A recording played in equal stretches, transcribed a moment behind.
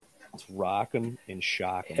Let's rock 'em and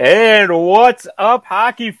shock 'em. And what's up,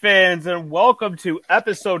 hockey fans, and welcome to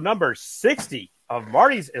episode number 60 of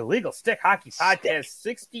Marty's Illegal Stick Hockey Podcast.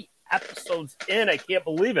 60 episodes in. I can't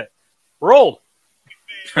believe it. Rolled.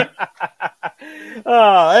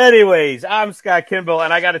 Anyways, I'm Scott Kimball,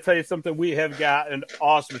 and I got to tell you something. We have got an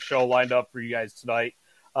awesome show lined up for you guys tonight.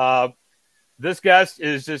 This guest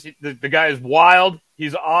is just, the guy is wild.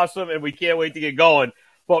 He's awesome, and we can't wait to get going.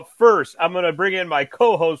 But first, I'm going to bring in my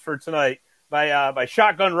co-host for tonight, my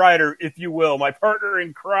shotgun rider, if you will, my partner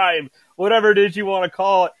in crime, whatever it is you want to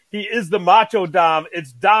call it. He is the Macho Dom.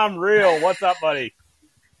 It's Dom Real. What's up, buddy?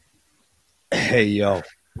 Hey, yo.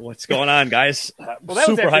 What's going on, guys? Well, that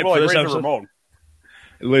Super was hyped for this Razor episode. Ramon.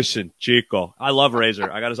 Listen, Chico, I love Razor.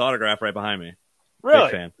 I got his autograph right behind me. Really?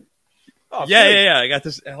 Big fan. Oh, Yeah. I got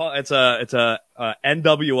this. It's a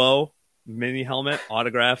NWO mini helmet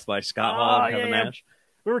autographed by Scott Hall and Kevin Nash.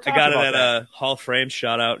 We were I talking got it about at that. Hall of Frame.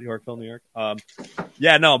 Shout out Yorkville, New York.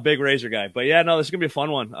 Big Razor guy. But yeah, no, this is gonna be a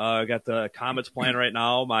fun one. I got the Comets playing right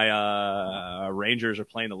now. My Rangers are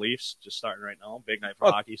playing the Leafs, just starting right now. Big night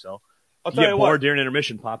for hockey. So I'll you tell get you bored what. during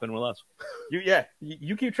intermission, pop in with us.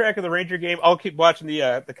 You keep track of the Ranger game. I'll keep watching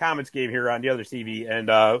the Comets game here on the other TV, and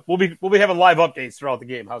we'll be having live updates throughout the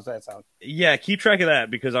game. How's that sound? Yeah, keep track of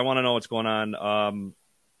that because I want to know what's going on.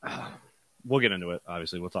 We'll get into it.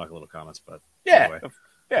 Obviously, we'll talk a little Comets, but anyway.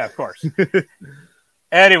 Yeah, of course.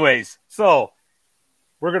 Anyways, so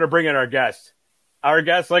we're gonna bring in our guest. Our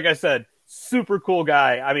guest, like I said, super cool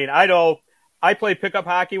guy. I mean, I play pickup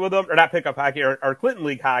hockey with him, or not pickup hockey, or Clinton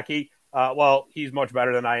League hockey. Well, he's much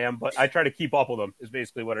better than I am, but I try to keep up with him is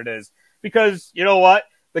basically what it is. Because you know what?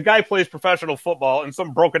 The guy plays professional football, and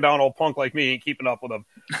some broken down old punk like me ain't keeping up with him.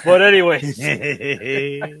 But anyways,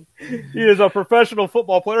 he is a professional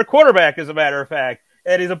football player, quarterback, as a matter of fact,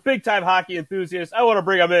 and he's a big-time hockey enthusiast. I want to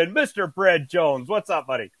bring him in, Mr. Brad Jones. What's up,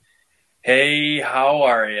 buddy? Hey, how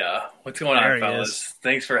are ya? What's going There on, he fellas? is.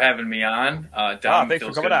 Thanks for having me on. Dom, thanks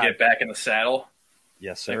feels for good coming to on. get back in the saddle.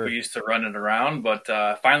 Yes, Like sir. we used to running around, but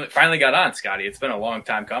finally got on, Scotty. It's been a long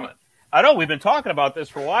time coming. I know we've been talking about this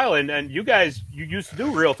for a while, and you guys, you used to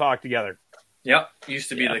do Real Talk together. Yep, used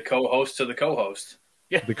to be the co-host to the co-host.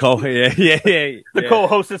 Yeah. The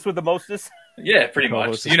co-hostess with the mostest. Yeah, pretty much.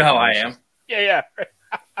 Co-hostess You know how I to the am. Yeah.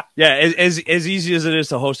 Yeah, as easy as it is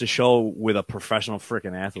to host a show with a professional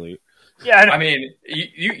freaking athlete. Yeah, I know. I mean,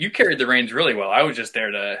 you carried the reins really well. I was just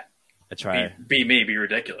there to I try. be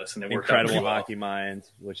ridiculous, and it worked out Incredible pretty well. hockey mind,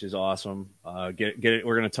 which is awesome. Get it.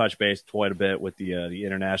 We're going to touch base quite a bit with the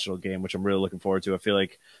international game, which I'm really looking forward to. I feel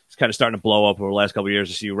like it's kind of starting to blow up over the last couple of years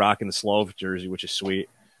to see you rocking the Slove jersey, which is sweet.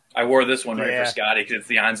 I wore this one right Yeah. for Scotty because it's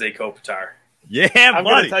the Anze Kopitar. Yeah, I'm going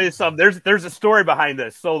to buddy. tell you something. There's a story behind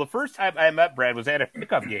this. So the first time I met Brad was at a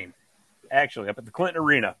pickup game, actually, up at the Clinton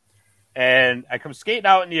Arena. And I come skating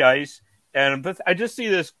out in the ice, and I just see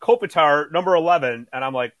this Kopitar number 11, and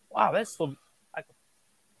I'm like, wow, that's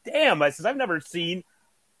damn. I says, I've never seen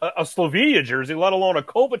a Slovenia jersey, let alone a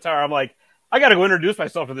Kopitar. I'm like, I got to go introduce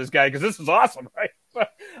myself to this guy because this is awesome, right?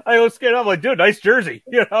 I was skating up, I'm like, dude, nice jersey,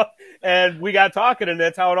 And we got talking, and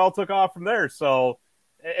that's how it all took off from there. So,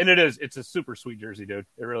 and it's a super sweet jersey, dude.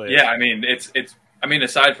 It really is. Yeah, I mean,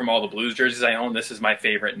 aside from all the Blues jerseys I own, this is my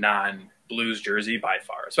favorite non-Blues jersey by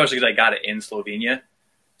far, especially because I got it in Slovenia.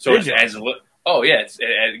 So Did you?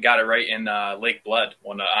 it got it right in Lake Blood,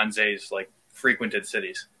 one of Anze's frequented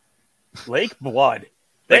cities. Lake Blood.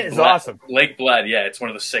 That is awesome. Lake Blood, yeah, it's one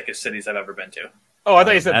of the sickest cities I've ever been to. Oh, I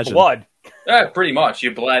thought you said Imagine. blood. Pretty much,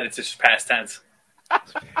 you bled. It's just past tense.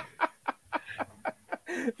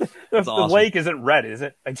 That's The awesome. lake isn't red, is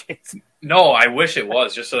it? No, I wish it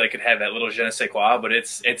was just so they could have that little je ne sais quoi, but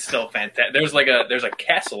it's still fantastic. There's a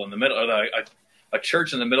castle in the middle, or a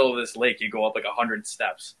church in the middle of this lake. You go up 100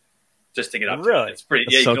 steps just to get up. To Really? it. It's pretty.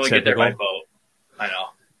 That's Yeah, you so can only get there by typical. boat. I know.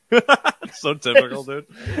 So typical, dude.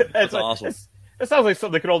 That's like, awesome. It sounds like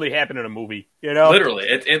something that could only happen in a movie, you know? Literally,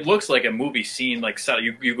 it looks like a movie scene.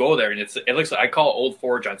 You go there and it looks like I call it Old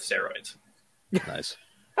Forge on steroids. Nice.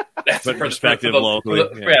 That's But perspective locally,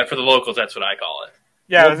 For the locals, that's what I call it.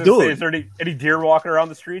 Yeah, Well, I was gonna say, dude. is there any deer walking around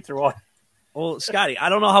the streets or what? Well, Scotty, I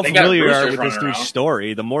don't know how They got familiar you are roosters with this running dude's around.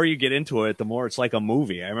 story. The more you get into it, the more it's like a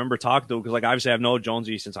movie. I remember talking to him because, obviously I've known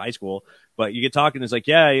Jonesy since high school, but you get talking, it's like,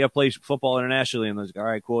 yeah, you play football internationally, and it's like, all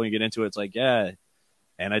right, cool. And you get into it, it's like, yeah,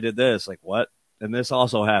 and I did this. Like, what? And this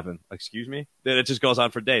also happened. Excuse me? Then it just goes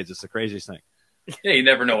on for days. It's the craziest thing. Yeah, you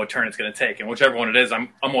never know what turn it's going to take, and whichever one it is, I'm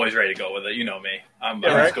always ready to go with it. You know me. I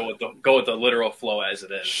right. just go with the literal flow as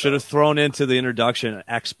it is. Should have thrown into the introduction an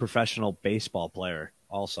ex-professional baseball player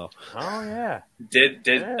also. Oh, yeah. Did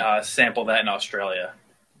sample that in Australia.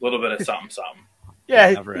 A little bit of something.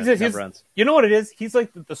 Yeah, Never ends. he's- Never ends. you know what it is? He's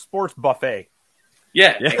like the sports buffet.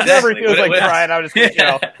 Yeah, Yeah. exactly. Never feels like What- trying. I'm just gonna,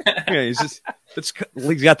 Yeah,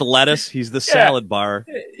 he's got the lettuce. He's the salad bar.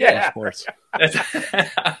 Yeah. Of course. That's-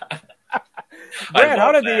 Brad,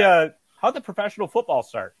 I love that. how did professional football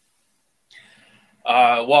start?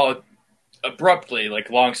 Well, abruptly, like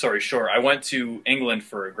long story short, I went to England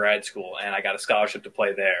for grad school and I got a scholarship to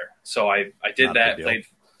play there. So I did Not a that, big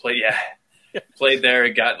deal. played there,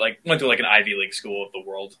 went to like an Ivy League school of the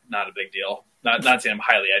world. Not a big deal. Not saying I'm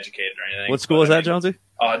highly educated or anything. What school is but, that, Jonesy?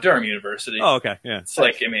 Durham University. Oh, okay. Yeah. It's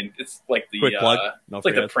like, I mean, it's like the Quick plug. No it's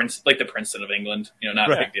like the free ads. Princeton of England. You know, not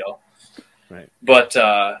a Right. big deal. Right. But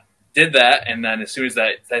did that, and then as soon as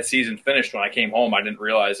that season finished, when I came home, I didn't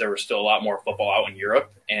realize there was still a lot more football out in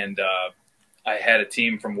Europe, and I had a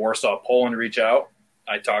team from Warsaw, Poland, reach out.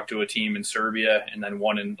 I talked to a team in Serbia, and then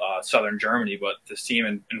one in southern Germany. But this team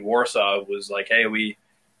in Warsaw was like, "Hey, we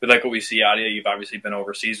like what we see out of you. You've obviously been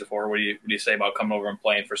overseas before. What do you say about coming over and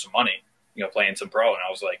playing for some money? You know, playing some pro?" And I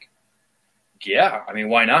was like, "Yeah, I mean,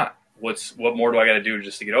 why not? What more do I got to do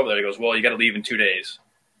just to get over there?" He goes, "Well, you got to leave in 2 days."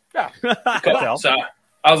 Yeah. Cool. So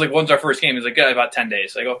I was like, "When's our first game?" He's like, "Yeah, about 10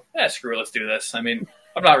 days." So I go, "Yeah, screw it, let's do this." I mean,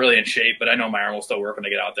 I'm not really in shape, but I know my arm will still work when I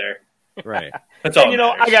get out there. Right. That's all. And, you know,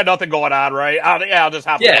 that matters. I got nothing going on, right? I'll just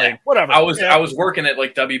hop Yeah. the plane. Whatever. I was Yeah. I was working at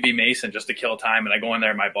like WB Mason just to kill time, and I go in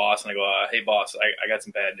there, my boss, and I go, "Hey, boss, I got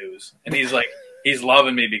some bad news." And he's like, he's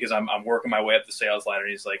loving me because I'm working my way up the sales ladder.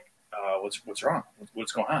 And he's like, "What's wrong?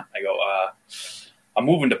 What's going on?" I go, "I'm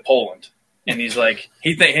moving to Poland." And he's like,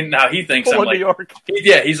 he thinks I'm Poland, like, New York.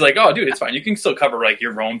 he's like, "Oh, dude, it's fine. You can still cover like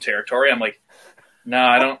your Rome territory." I'm like, "No,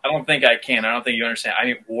 I don't think I can. I don't think you understand. I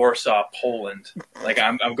mean, Warsaw, Poland. Like,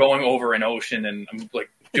 I'm going over an ocean, and I'm like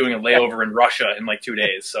doing a layover in Russia in like 2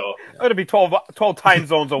 days. So I'm going to be 12 time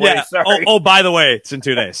zones away. Yeah. Sorry. Oh, by the way, it's in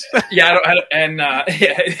 2 days. yeah,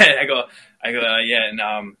 I go, yeah,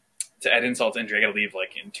 and to add insult to injury, I got to leave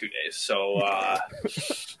like in 2 days. So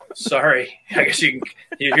sorry. I guess you can.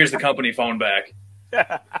 Here's the company phone back.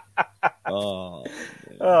 Oh.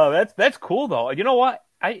 Oh, that's cool though. You know what?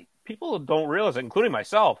 People don't realize it, including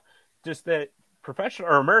myself, just that professional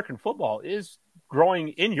or American football is growing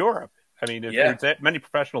in Europe. I mean, there's many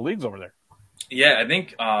professional leagues over there. Yeah, I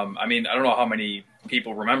think. I mean, I don't know how many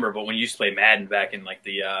people remember, but when you used to play Madden back in like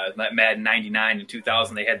the Madden '99 and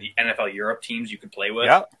 2000, they had the NFL Europe teams you could play with.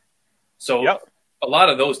 Yeah. So a lot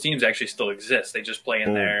of those teams actually still exist. They just play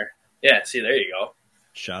in there. Yeah. See, there you go.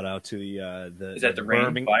 Shout out to the Is that the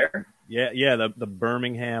Reign Fire? Yeah, the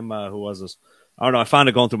Birmingham. Who was this? I don't know. I found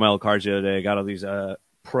it going through my old cards the other day. I got all these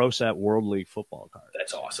Pro Set World League football cards.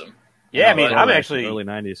 That's awesome. Yeah, I mean, I'm Early actually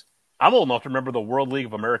 '90s. I'm old enough to remember the World League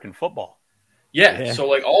of American Football. Yeah, so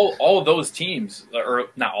like all of those teams, or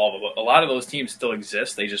not all of them, but a lot of those teams still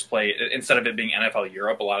exist. They just play, instead of it being NFL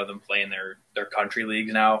Europe, a lot of them play in their country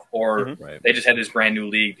leagues now, or Right. they just had this brand new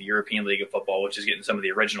league, the European League of Football, which is getting some of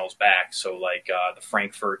the originals back. So like the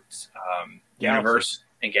Frankfurt Universe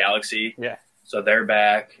and Galaxy, Yeah. so they're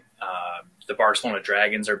back. The Barcelona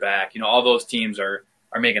Dragons are back. You know, all those teams are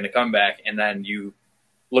making a comeback, and then you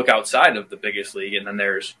look outside of the biggest league, and then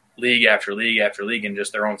there's league after league after league in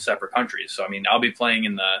just their own separate countries. So, I mean, I'll be playing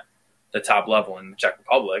in the top level in the Czech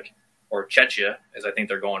Republic, or Czechia, as I think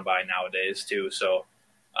they're going by nowadays, too. So,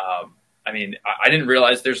 I mean, I didn't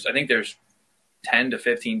realize I think there's 10 to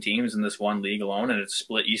 15 teams in this one league alone, and it's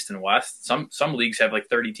split east and west. Some leagues have like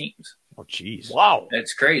 30 teams. Oh, jeez. Wow.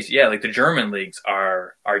 It's crazy. Yeah, like the German leagues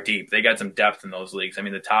are deep. They got some depth in those leagues. I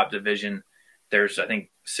mean, the top division, there's, I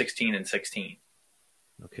think, 16 and 16.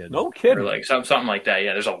 No kidding. No Or kidding. like something like that.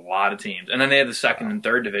 Yeah, there's a lot of teams, and then they have the second and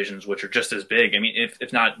third divisions, which are just as big. I mean,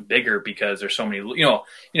 if not bigger, because there's so many. You know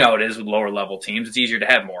how it is with lower level teams. It's easier to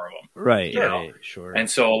have more of them, Right. Sure. Right. Sure. and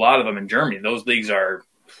so a lot of them in Germany, those leagues are.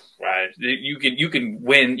 You can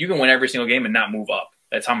win every single game and not move up.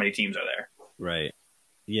 That's how many teams are there. Right.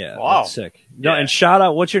 Yeah. Wow. That's sick. No, Yeah. and shout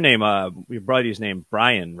out. What's your name? Your buddy's name,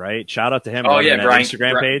 Brian. Right. Shout out to him. Oh running yeah, that Brian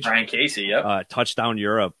Instagram page. Brian Casey. Yep. Touchdown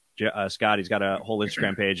Europe. Scott, he's got a whole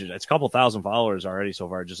Instagram page. It's a couple thousand followers already so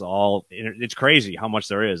far. Just it's crazy how much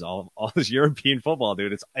there is. All this European football,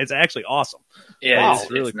 dude. It's actually awesome. Yeah, Wow.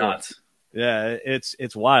 it's Really cool. nuts. Yeah,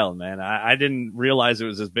 it's wild, man. I didn't realize it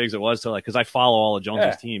was as big as it was till because I follow all of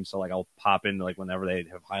Jones's teams, so like I'll pop in like whenever they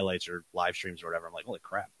have highlights or live streams or whatever. I'm like, holy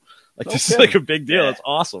crap! Like this is like a big deal. Yeah. It's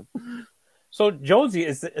awesome. So, Jonesy,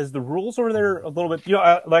 is the rules over there a little bit? You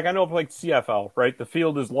know, like I know of like CFL, right? The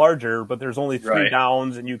field is larger, but there's only 3 Right.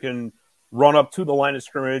 downs, and you can run up to the line of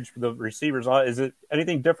scrimmage. The receivers. Is it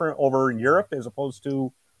anything different over in Europe as opposed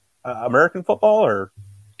to American football, or?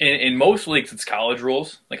 In most leagues, it's college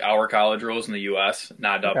rules, like our college rules in the U.S.,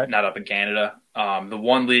 not up in Canada. The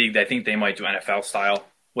one league that I think they might do NFL style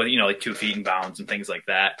with, like 2 feet in bounds and things like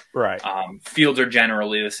that. Right. Fields are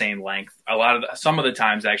generally the same length. Some of the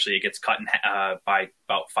times actually it gets cut by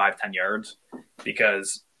about 5-10 yards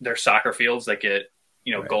because they're soccer fields that get,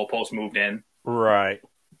 goalposts moved in. Right.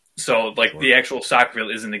 So the actual soccer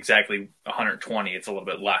field isn't exactly 120. It's a little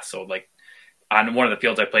bit less. So on one of the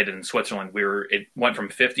fields I played in Switzerland, it went from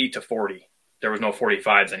 50 to 40. There was no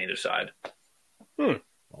 45s on either side. Oh,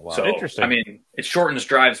 wow. So, interesting. I mean, it shortens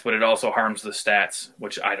drives, but it also harms the stats,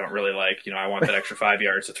 which I don't really like. I want that extra 5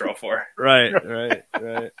 yards to throw for. Right.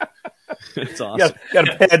 It's awesome. Got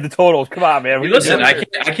to pad the totals. Come on, man. Listen, I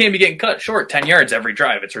can't be getting cut short 10 yards every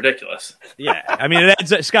drive. It's ridiculous. Yeah, I mean,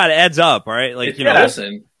 Scott, it adds up, right?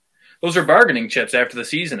 Listen, those are bargaining chips after the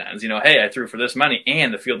season ends. Hey, I threw for this money,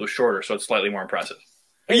 and the field was shorter, so it's slightly more impressive.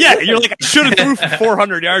 Yeah, you're like, I should have threw for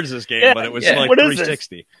 400 yards this game, but it was like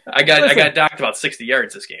 360. I got docked about 60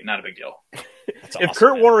 yards this game. Not a big deal. Awesome, if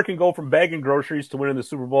Kurt Warner can go from bagging groceries to winning the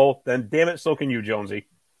Super Bowl, then damn it, so can you, Jonesy.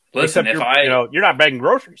 Listen, Except you're not bagging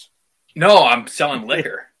groceries. No, I'm selling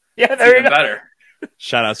liquor. Yeah, there you go. Better.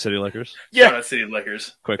 Shout out City Liquors. Yeah. Shout out City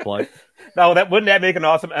Liquors. Quick plug. Now, wouldn't that make an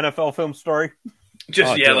awesome NFL film story?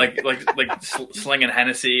 Just like slinging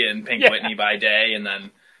Hennessy and Pink Whitney by day, and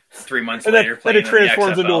then 3 months later, then it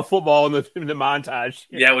transforms into a football in the montage.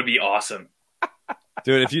 Yeah, it would be awesome,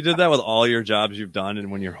 dude. If you did that with all your jobs you've done,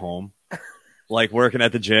 and when you're home, like working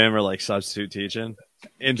at the gym or like substitute teaching,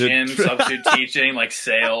 substitute teaching, like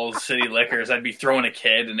sales, City Liquors, I'd be throwing a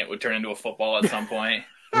kid, and it would turn into a football at some point.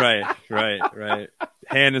 Right.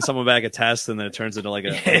 Handing someone back a test, and then it turns into like a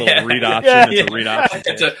little read option. It's a read option.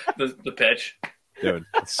 It's the pitch. Dude,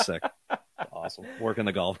 it's sick. Awesome. Working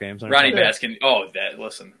the golf games. Ronnie Baskin.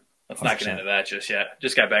 Listen, let's not get into that just yet.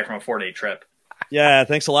 Just got back from a 4-day trip. Yeah,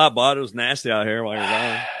 thanks a lot, bud. It was nasty out here while you're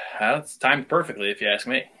gone. It's timed perfectly, if you ask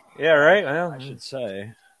me. Yeah, right. Well, I should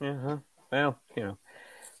say. Well,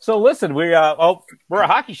 So listen, we're a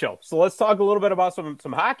hockey show. So let's talk a little bit about some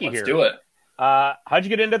hockey here. Let's do it. How'd you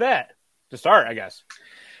get into that? To start, I guess.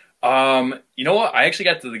 You know what? I actually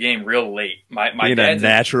got to the game real late. My dad's a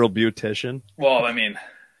natural beautician. Well, I mean,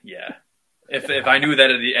 yeah. If I knew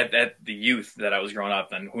that at the youth that I was growing up,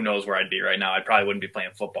 then who knows where I'd be right now? I probably wouldn't be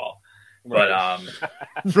playing football. But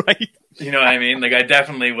right. You know what I mean? Like I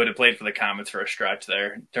definitely would have played for the Comets for a stretch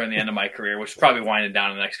there during the end of my career, which is probably winding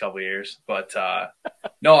down in the next couple of years. But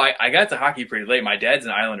no, I got to hockey pretty late. My dad's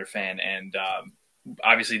an Islander fan, and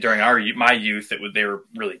obviously during my youth, they were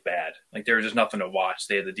really bad. Like there was just nothing to watch.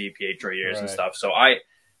 They had the DPH years and stuff. So I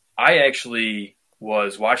actually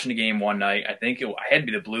was watching a game one night. I think I had to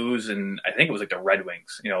be the Blues, and I think it was like the Red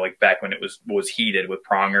Wings. Like back when it was heated with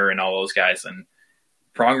Pronger and all those guys. And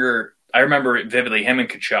Pronger, I remember it vividly. Him and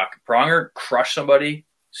Kachuk. Pronger crushed somebody,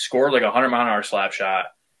 scored like a 100-mile-an-hour slap shot,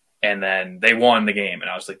 and then they won the game.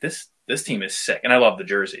 And I was like, this team is sick, and I love the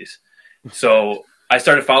jerseys. So I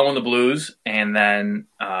started following the Blues, and then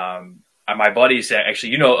my buddies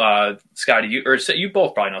actually, Scotty, you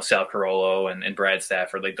both probably know Sal Carollo and Brad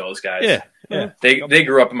Stafford, like those guys. Yeah. They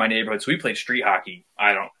grew up in my neighborhood, so we played street hockey.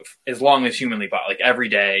 As long as humanly possible, like every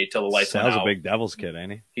day till the lights went out. Sal's a big Devils kid,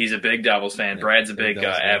 ain't he? He's a big Devils fan. Yeah, Brad's a big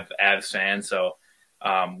Avs fan. So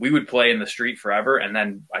we would play in the street forever, and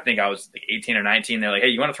then I think I was like 18 or 19. They're like, "Hey,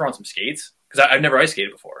 you want to throw on some skates?" Because I've never ice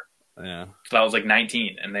skated before. Yeah. So I was like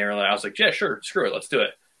 19, and I was like, "Yeah, sure, screw it, let's do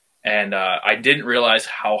it." And I didn't realize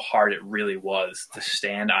how hard it really was to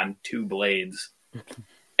stand on two blades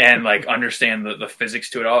and like understand the physics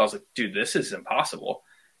to it all. I was like, dude, this is impossible.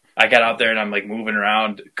 I got out there and I'm like moving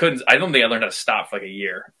around. I don't think I learned how to stop for like a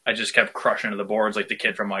year. I just kept crushing into the boards like the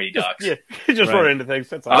kid from Mighty Ducks. Just run into things.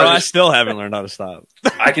 That's all. I still haven't learned how to stop.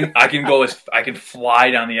 I can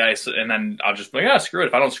fly down the ice, and then I'll just be like, yeah, screw it.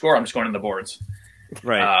 If I don't score, I'm just going in the boards.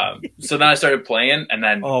 Right. So then I started playing, and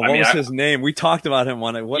then what was his name? We talked about him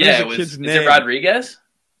one night. What is the kid's name? Is it Rodriguez?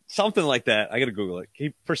 Something like that. I got to Google it.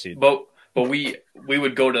 Keep proceed. But we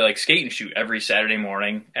would go to like skate and shoot every Saturday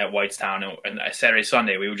morning at Whitestown, and Saturday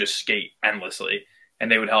Sunday we would just skate endlessly, and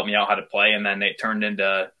they would help me out how to play, and then it turned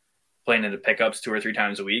into playing into pickups 2 or 3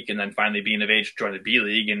 times a week, and then finally being of age to join the B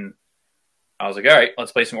League, and I was like, all right,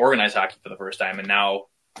 let's play some organized hockey for the first time, and now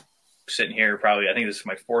sitting here probably, I think this is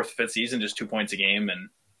my 4th, 5th season, just 2 points a game and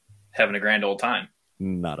having a grand old time.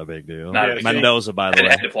 Not a big deal. Mendoza, by the way.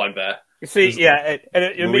 I had to plug that. See,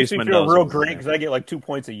 it makes me feel real great because I get like 2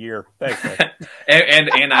 points a year. Thanks, man.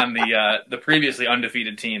 and on the previously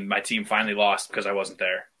undefeated team, my team finally lost because I wasn't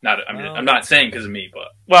there. I'm not saying because of me, but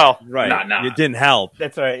it didn't help.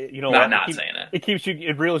 That's right. Not saying it.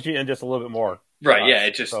 It reels you in just a little bit more. Right? Yeah.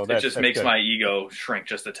 It just makes my ego shrink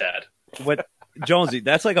just a tad. Jonesy,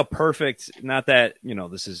 that's like a perfect. Not that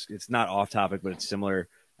it's not off topic, but it's similar.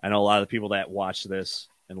 I know a lot of the people that watch this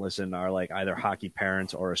and listen are like either hockey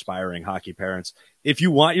parents or aspiring hockey parents. If you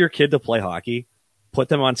want your kid to play hockey, put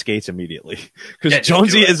them on skates immediately, because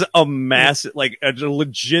Jonesy is a massive, like a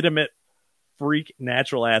legitimate freak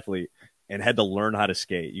natural athlete and had to learn how to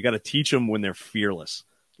skate. You got to teach them when they're fearless,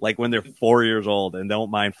 like when they're 4 years old and don't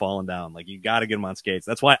mind falling down. Like you got to get them on skates.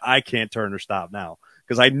 That's why I can't turn or stop now,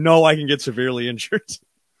 because I know I can get severely injured.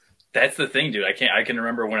 That's the thing, dude. I can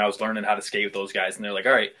remember when I was learning how to skate with those guys, and they're like,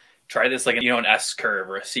 "All right, try this like an S curve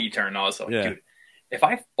or a C turn." And all this stuff. Like, dude, if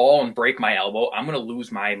I fall and break my elbow, I'm gonna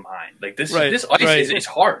lose my mind. Like this ice is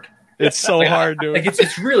hard. It's so hard, dude. Like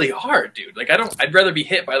it's really hard, dude. Like I'd rather be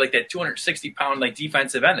hit by like that 260-pound like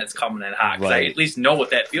defensive end that's coming in hot, because I at least know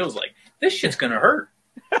what that feels like. This shit's gonna hurt.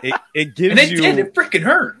 It gives it freaking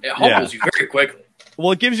hurt. It humbles you very quickly.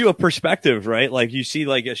 Well, it gives you a perspective, right? Like you see,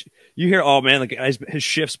 like you hear, oh man, like his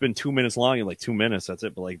shift's been 2 minutes long. You're like 2 minutes, that's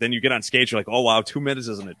it. But like then you get on skates, you're like, oh wow, 2 minutes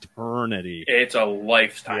is an eternity. It's a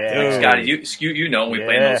lifetime. Yeah. Scotty, we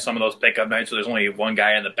play some of those pickup nights where there's only one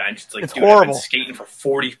guy on the bench. It's like, dude, horrible. I've been skating for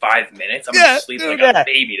 45 minutes. I'm gonna sleep like a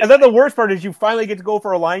baby. And then the worst part is you finally get to go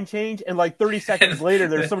for a line change, and like 30 seconds later,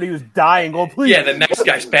 there's somebody who's dying. Go, please. Yeah, the next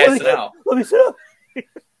guy's passing out. Let me sit up.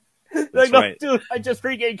 Like, right. No, dude, I just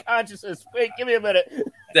regained consciousness. Wait, give me a minute.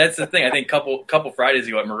 That's the thing. I think couple Fridays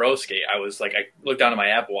ago at Morosky, I was like, I looked down at my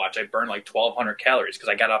Apple Watch. I burned like 1,200 calories because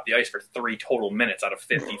I got off the ice for 3 total minutes out of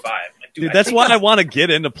 55. Like, dude, that's why I want to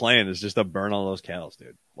get into playing, is just to burn all those calories,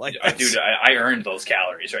 dude. Like, dude, I earned those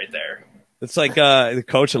calories right there. It's like the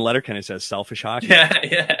coach in Letterkenny says, selfish hockey.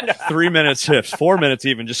 Yeah. 3 minute shifts, 4 minutes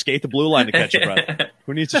even. Just skate the blue line to catch your breath.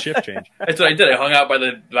 Who needs a shift change? That's what I did. I hung out by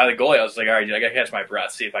the goalie. I was like, all right, dude, I got to catch my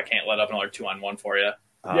breath, see if I can't let up another 2-on-1 for you.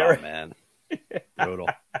 Oh, yeah, right. Man. Brutal.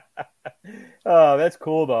 Oh, that's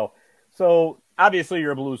cool, though. So, obviously,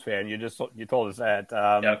 you're a Blues fan. You told us that.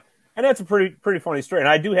 Yep. And that's a pretty funny story. And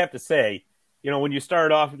I do have to say, when you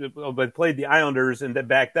started off, but played the Islanders, and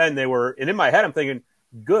back then they were, and in my head I'm thinking,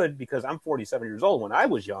 good, because I'm 47 years old. When I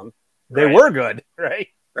was young, they were good, right?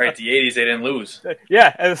 Right, the 80s, they didn't lose.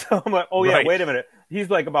 Yeah, and so I'm like, oh yeah, wait a minute. He's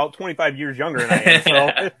like about 25 years younger than I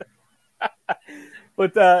am. So.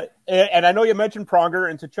 But, and I know you mentioned Pronger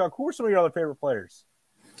and Tkachuk. Who are some of your other favorite players?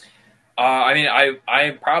 I mean,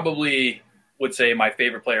 I probably would say my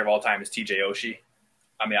favorite player of all time is TJ Oshie.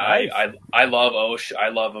 I mean, nice. I love Osh. I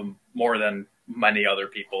love him more than many other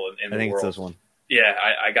people in the world. I think it's this one. Yeah,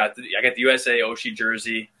 I got the USA Oshie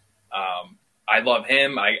jersey. I love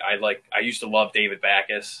him. I used to love David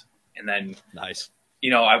Backes, and then nice.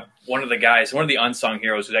 One of the unsung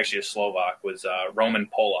heroes was actually a Slovak, was Roman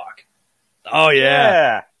Polak. Oh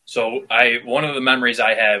yeah. So one of the memories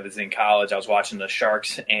I have is in college. I was watching the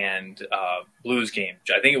Sharks and Blues game.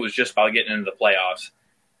 I think it was just about getting into the playoffs,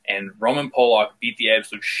 and Roman Polak beat the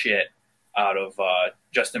absolute shit out of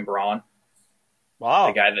Justin Braun. Wow.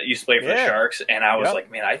 The guy that used to play for the Sharks. And I was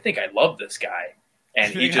like, man, I think I love this guy.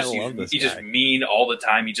 And he's just mean all the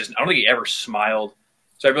time. I don't think he ever smiled.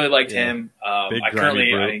 So I really liked him.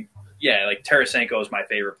 Tarasenko is my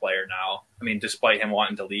favorite player now. I mean, despite him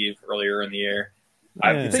wanting to leave earlier in the year.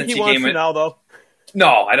 I think he wants to now, though.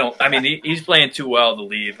 No, I don't. I mean, he's playing too well to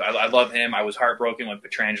leave. I love him. I was heartbroken when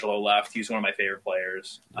Pietrangelo left. He's one of my favorite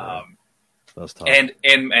players. That's tough.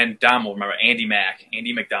 And Dom will remember Andy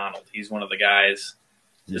McDonald. He's one of the guys.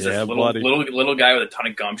 Just this little guy with a ton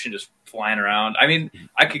of gumption just flying around. I mean,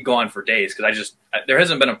 I could go on for days because there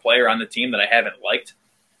hasn't been a player on the team that I haven't liked.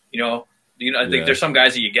 I think there's some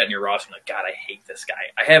guys that you get in your roster and like, God, I hate this guy.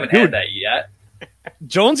 I haven't had that yet.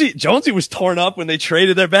 Jonesy was torn up when they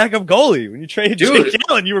traded their backup goalie. When you traded Jake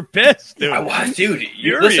Allen, you were pissed, dude. I was, dude.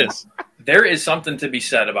 Listen, there is something to be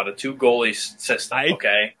said about a 2-goalie system.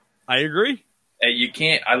 Okay, I agree. You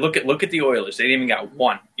can't. I look at the Oilers. They didn't even got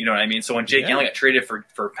one. You know what I mean? So when Jake Allen got traded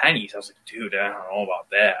for pennies, I was like, dude, I don't know about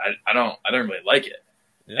that. I don't really like it.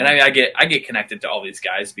 Yeah. And I get connected to all these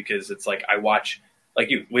guys because it's like I watch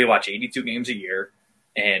we watch 82 games a year.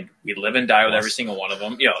 And we live and die with every single one of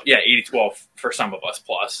them. 80-12 for some of us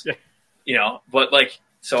plus. Yeah. But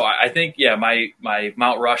so I think my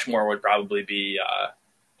Mount Rushmore would probably be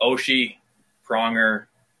Oshie, Pronger,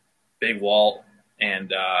 Big Walt,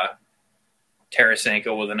 and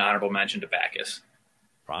Tarasenko with an honorable mention to Backes.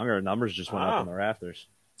 Pronger numbers just went up on the rafters.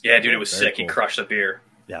 Yeah, dude, it was sick. Cool. He crushed the beer.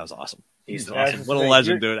 Yeah, it was awesome. He's awesome. What a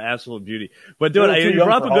legend, dude. Absolute beauty. But dude, you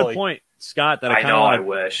brought up a good point, Scott. That I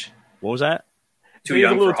wish. What was that? Too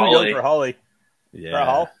young for Holly.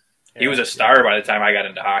 Yeah. He was a star by the time I got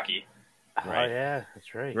into hockey. Right. Oh, yeah,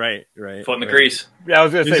 that's right. Right. Foot in the crease. Yeah, I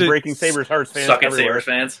was going to say Breaking Sabres Hearts fans. Sucking Sabres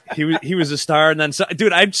fans. He was a star, and then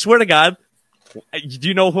dude, I swear to God, Do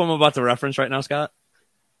you know who I'm about to reference right now, Scott?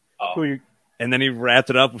 Oh, And then he wrapped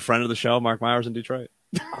it up with friend of the show, Mark Myers in Detroit.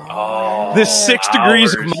 oh The 6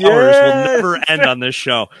 degrees of Mowers. Mowers will never end on this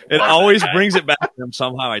show. It Love always that guy. brings it back to him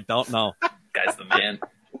somehow. I don't know. Guy's the man.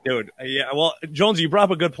 Dude, yeah, well, Jones, you brought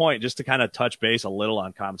up a good point just to kind of touch base a little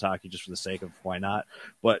on Comets hockey just for the sake of why not.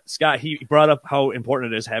 But, Scott, he brought up how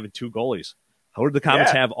important it is having 2 goalies. How did the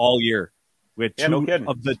Comets have all year? We had 2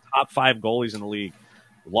 of the top 5 goalies in the league.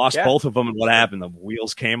 We lost both of them, and what happened? The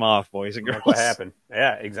wheels came off, boys and girls. Look what happened.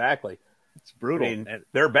 Yeah, exactly. It's brutal. I mean,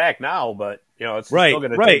 they're back now, but, it's Right, still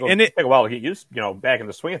going to right. take a while to get used, back in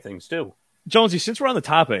the swing of things, too. Jonesy, since we're on the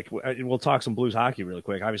topic, we'll talk some Blues hockey really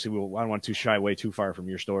quick. Obviously, I don't want to shy away too far from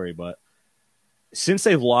your story, but since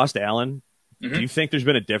they've lost Allen, do you think there's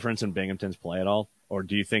been a difference in Binghamton's play at all? Or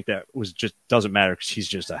do you think that was just doesn't matter because he's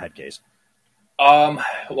just a head case?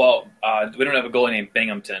 Well, we don't have a goalie named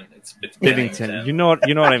Binghamton. It's Binghamton. You know what I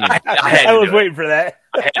mean. I was waiting for that.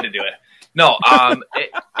 I had to do it. No,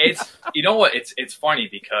 it's you know what? It's funny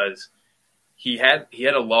because he had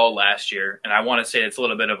a lull last year, and I want to say it's a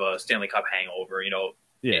little bit of a Stanley Cup hangover,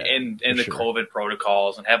 Yeah, in the sure. COVID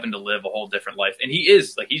protocols and having to live a whole different life. And he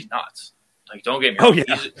is he's nuts. Like, don't get me wrong. Oh,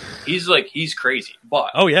 yeah. He's crazy.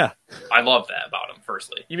 But Oh yeah. I love that about him.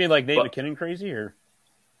 Firstly, You mean like Nate But- McKinnon crazy, or?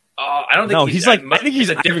 I don't think No, he's I that think he's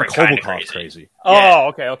a different Ivan kind of Kovalkov crazy. Oh,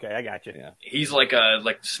 okay, I got you. Yeah. He's like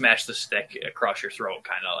smash the stick across your throat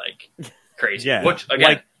kind of like crazy. Yeah, Which again,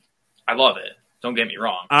 like- I love it. Don't get me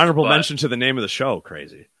wrong. Honorable But- mention to the name of the show,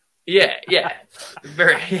 crazy. Yeah,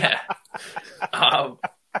 very yeah.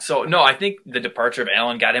 So no, I think the departure of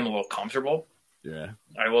Allen got him a little comfortable. Yeah.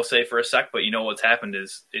 I will say for a sec, but what's happened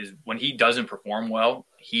is when he doesn't perform well,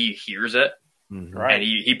 he hears it Mhm. Right. and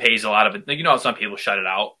he pays a lot of it. Like, some people shut it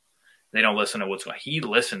out. They don't listen to what's going on. He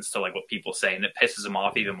listens to what people say, and it pisses him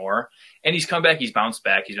off even more. And he's come back. He's bounced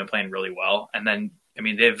back. He's been playing really well. And then,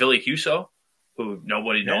 they have Ville Husso, who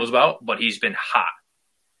nobody knows about, but he's been hot.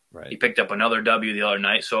 He Right. picked up another W the other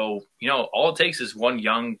night. So, all it takes is one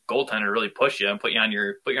young goaltender to really push you and put you on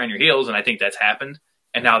your heels. And I think that's happened.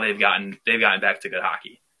 And now they've gotten back to good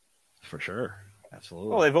hockey. For sure. Absolutely.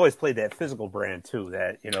 Well, they've always played that physical brand too.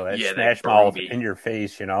 That that Yeah, smash that mouth Brody. in your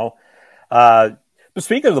face. But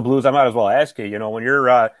speaking of the Blues, I might as well ask you. When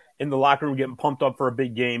you're in the locker room getting pumped up for a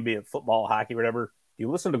big game, be it football, hockey, whatever, do you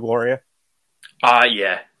listen to Gloria?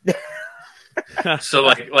 Yeah. So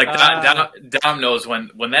Dom knows when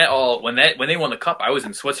they won the cup, I was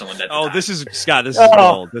in Switzerland at the time. This is Scott. This is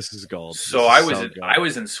gold. This is gold. So This I is was so good. I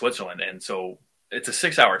was in Switzerland, and so it's a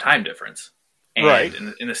 6-hour time difference. And Right.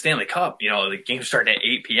 in the Stanley Cup, the game's starting at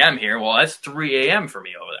 8 p.m. here. Well, that's 3 a.m. for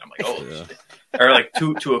me over there. I'm like, oh, Yeah. shit. Or like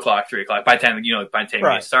 2 o'clock, 3 o'clock. By the time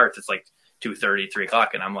Right. it starts, it's like 2:30, 3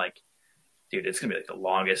 o'clock, and I'm like, dude, it's gonna be like the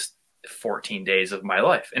longest 14 days of my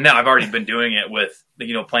life. And now I've already been doing it with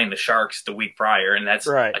playing the Sharks the week prior, and that's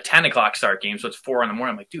Right. a 10 o'clock start game, so it's 4 a.m.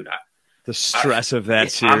 I'm like, dude, The stress of that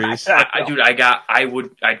series.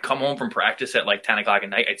 I'd come home from practice at like 10 o'clock at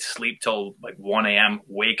night. I'd sleep till like 1 a.m.,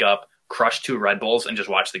 wake up, crush 2 Red Bulls, and just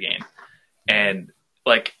watch the game. And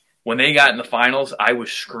like when they got in the finals, I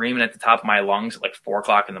was screaming at the top of my lungs at like 4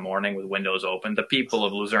 o'clock in the morning with windows open. The people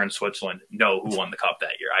of Luzerne, Switzerland know who won the cup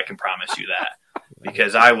that year. I can promise you that.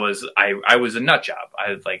 Because I was a nut job.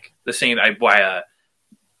 I was like the same. I buy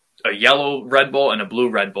a yellow Red Bull and a blue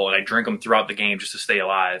Red Bull, and I drink them throughout the game just to stay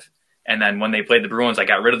alive. And then when they played the Bruins, I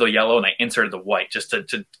got rid of the yellow and I inserted the white just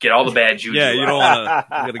to get all the bad juju. Yeah, you out. don't want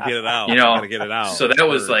to. You got to get it out. Gotta get it out. So that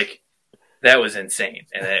was that was insane,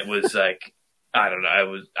 and it was like I don't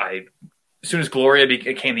know. As soon as Gloria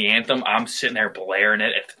became the anthem, I'm sitting there blaring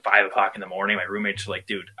it at 5 o'clock in the morning. My roommates are like,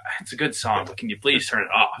 "Dude, it's a good song, but can you please turn it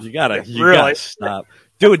off?" You gotta Really? stop,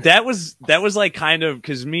 dude. That was like kind of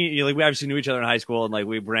because me, we obviously knew each other in high school, and like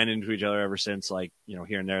we ran into each other ever since, like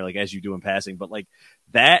here and there, like as you do in passing. But like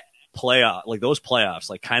that playoff, like those playoffs,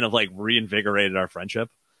 like kind of like reinvigorated our friendship.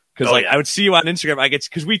 Because I would see you on Instagram,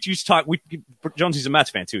 because we used to talk. Jonesy's a Mets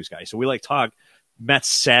fan too, guy, so we like talk Mets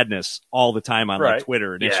sadness all the time on like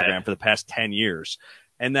Twitter and Instagram for the past 10 years.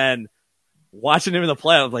 And then watching him in the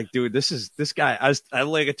playoffs, like, dude, this guy. I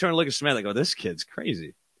turned to look at Smith, I go, this kid's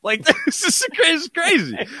crazy. Like, this is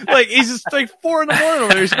crazy. Like, he's just like 4 a.m.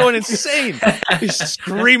 over there. He's going insane. He's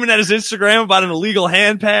screaming at his Instagram about an illegal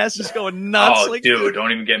hand pass. Just going nuts. Oh, like, dude,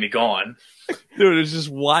 don't even get me going. Dude, it's just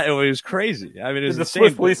wild. It was crazy. I mean, it was Did the insane.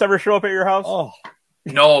 Swiss police ever show up at your house? Oh,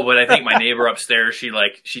 No, but I think my neighbor upstairs,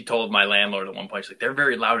 she told my landlord at one point, she's like, they're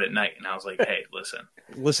very loud at night. And I was like, hey, listen,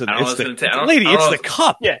 listen, I don't it's know the what's gonna ta- I don't- lady. I don't It's know the what's-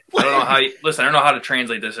 cup. Yeah. I don't know how I don't know how to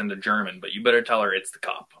translate this into German, but you better tell her it's the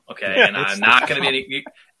cup. Okay. Yeah, And it's I'm the not going to be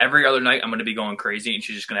every other night. I'm going to be going crazy and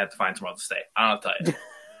she's just going to have to find somewhere else to stay. I don't know what to tell you.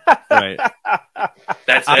 Right.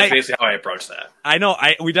 That's basically how I approach that. I know.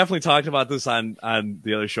 We definitely talked about this on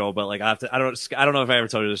the other show, but like I don't know if I ever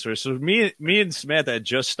told you this story. So me and Samantha had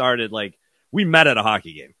just started, like, we met at a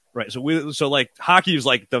hockey game, right? So like hockey is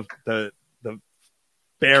like the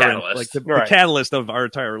baron, Catalyst. like the catalyst of our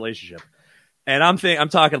entire relationship. And I'm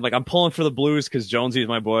talking like I'm pulling for the Blues because Jonesy is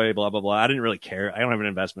my boy, blah blah blah. I didn't really care. I don't have an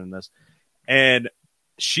investment in this. And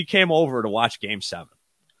she came over to watch Game 7.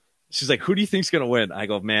 She's like, "Who do you think's gonna win?" I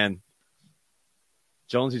go, "Man,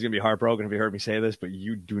 Jonesy's gonna be heartbroken if he heard me say this, but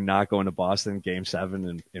you do not go into Boston Game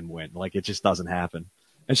 7 and win. Like, it just doesn't happen."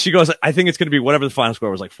 And she goes, "I think it's gonna be whatever the final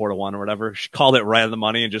score was, like 4-1 or whatever." She called it right on the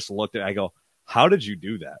money and just looked at it. I go, "How did you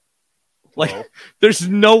do that?" Like, there's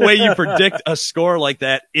no way you predict a score like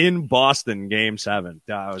that in Boston Game 7.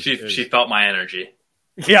 She felt my energy.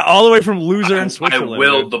 Yeah, all the way from loser in Switzerland. I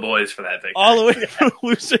willed the boys for that victory. All the way from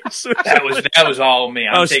loser in Switzerland. That was all me.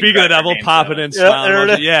 Speaking of the devil, popping in,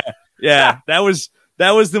 smiling. Yeah. That was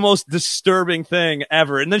the most disturbing thing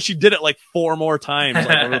ever. And then she did it like 4 more times,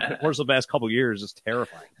 like over the course of the past couple of years. It's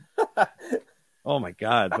terrifying. Oh my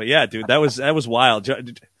God! But yeah, dude, that was wild.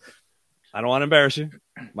 I don't want to embarrass you.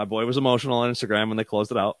 My boy was emotional on Instagram when they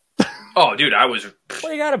closed it out. Oh, dude, I was.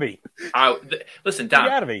 Well, you gotta be. Listen, Dom. You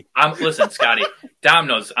gotta be. Listen, Scotty. Dom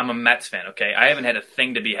knows I'm a Mets fan. Okay, I haven't had a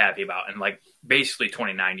thing to be happy about in like basically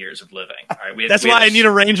 29 years of living. All right, that's why I need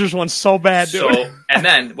a Rangers one so bad, dude. So, and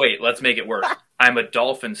then wait, let's make it worse. I'm a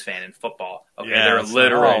Dolphins fan in football. Okay, Yeah, they're that's a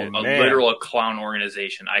literal clown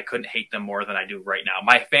organization. I couldn't hate them more than I do right now.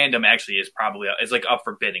 My fandom actually is probably like up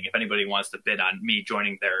for bidding. If anybody wants to bid on me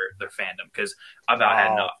joining their fandom, because I've about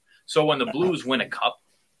had enough. So when the Blues win a cup,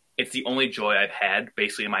 it's the only joy I've had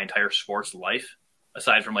basically in my entire sports life,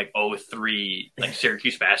 aside from like 03, like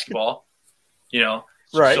Syracuse basketball, you know?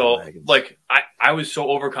 Right. So like I was so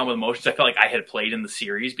overcome with emotions. I felt like I had played in the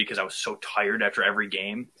series because I was so tired after every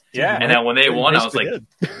game. Yeah. And then when they won, I was like,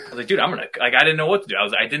 dude, I'm gonna I didn't know what to do.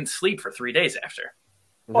 I didn't sleep for 3 days after.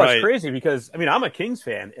 Oh, it's crazy because I mean I'm a Kings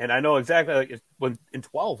fan and I know exactly like when in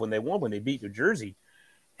 12 when they won, when they beat New Jersey,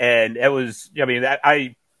 and it was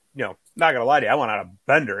not gonna lie to you, I went on a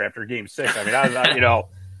bender after Game 6. I mean I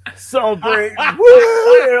was celebrating.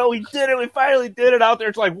 Woo! We did it. We finally did it out there.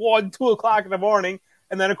 It's like 1, 2 o'clock in the morning,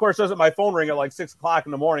 and then of course doesn't my phone ring at like 6 o'clock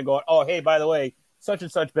in the morning going, oh hey, by the way, such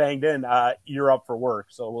and such banged in. You're up for work,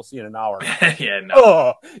 so we'll see you in an hour. Yeah, no.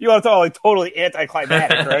 Oh, you want to talk like totally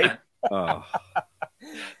anticlimactic, right? Oh.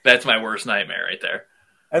 That's my worst nightmare right there.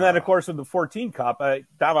 And then, of course, with the 14 Cup, Dom,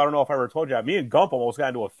 I don't know if I ever told you, me and Gump almost got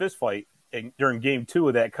into a fist fight during Game 2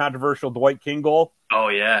 of that controversial Dwight King goal. Oh,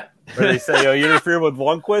 yeah. Where they say, you interfered with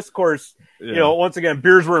Lundqvist. Of course, once again,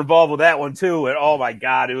 beers were involved with that one, too. And, oh, my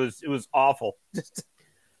God, it was awful.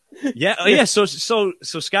 Yeah. So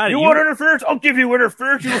Scotty, you want interference? I'll give you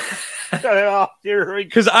interference.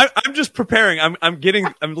 Because I'm just preparing.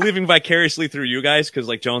 I'm living vicariously through you guys because,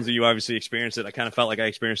 like, Jonesy, you obviously experienced it. I kind of felt like I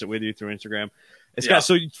experienced it with you through Instagram. Scott,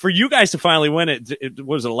 so for you guys to finally win it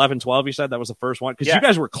was it 11-12? You said that was the first one because you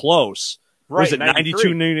guys were close. Right, was it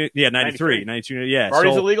 92? Yeah, 93. 92. Yeah.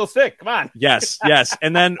 Marty's illegal stick. Come on. Yes.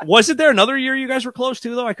 And then wasn't there another year you guys were close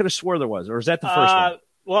to though? I could have swore there was, or is that the first one?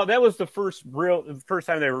 Well, that was the first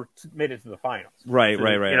time they made it to the finals. Right.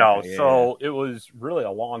 So it was really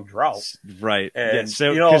a long drought. Right. And,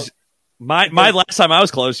 because my last time I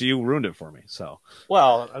was close, you ruined it for me. So.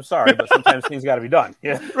 Well, I'm sorry, but sometimes things got to be done.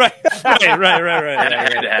 Yeah. Right. Had to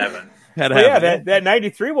happen. That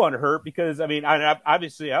 93 one hurt because, I mean,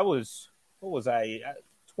 obviously I was, what was I,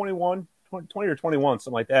 20 or 21,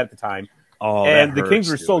 something like that at the time. Oh, and the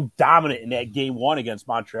Kings were so dominant in that Game 1 against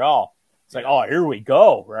Montreal. It's like, oh, here we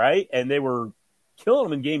go, right? And they were killing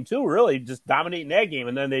them in Game 2, really, just dominating that game.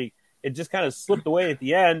 And then it just kind of slipped away at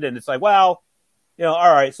the end. And it's like, well,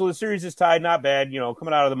 all right, so the series is tied, not bad.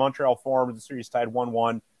 Coming out of the Montreal Forum, the series tied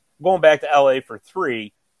 1-1. Going back to LA for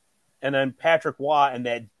 3. And then Patrick Waugh and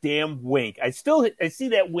that damn wink. I see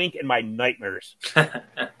that wink in my nightmares.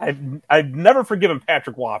 I've never forgiven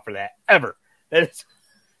Patrick Waugh for that, ever. That is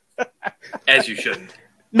As you shouldn't.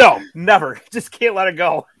 No, never. Just can't let it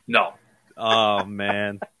go. No. Oh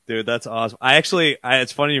man, dude, that's awesome.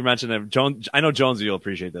 It's funny you mentioned it. I know Jonesy, you'll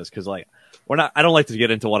appreciate this because like I don't like to get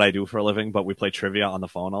into what I do for a living, but we play trivia on the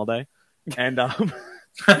phone all day, and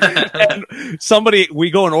and we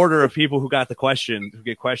go in order of people who get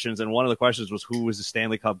questions, and one of the questions was who was the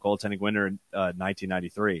Stanley Cup goaltending winner in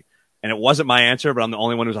 1993, and it wasn't my answer, but I'm the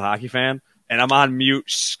only one who's a hockey fan. And I'm on mute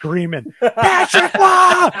screaming, Patrick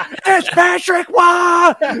Waugh! It's Patrick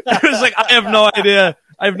Waugh! I was like, I have no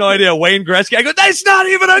idea. Wayne Gretzky. I go, that's not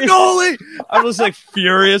even a goalie. I was like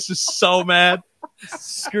furious, just so mad.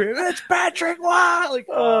 Screaming, it's Patrick Waugh! Like,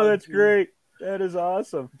 oh, that's great. That is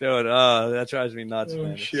awesome. Dude, that drives me nuts,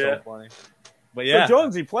 man. It's so funny. But yeah. So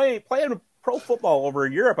Jonesy, playing pro football over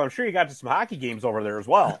in Europe, I'm sure you got to some hockey games over there as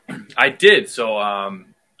well. I did. So I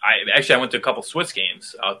went to a couple Swiss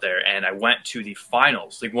games out there, and I went to the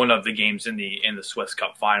finals, like one of the games in the Swiss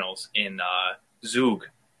Cup finals in Zug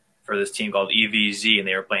for this team called EVZ, and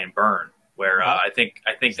they were playing Bern, where I think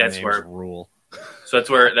that's where rule. So that's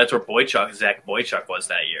where Zach Boychuk was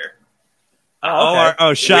that year.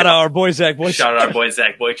 Shout out our boy Zach Boychuk. Shout out our boy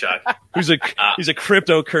Zach Boychuk. He's a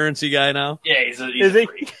cryptocurrency guy now. Yeah, he's Is he?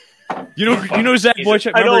 You know Zach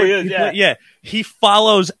Boychuk? I know he is. Yeah. He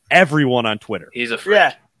follows everyone on Twitter. He's a freak.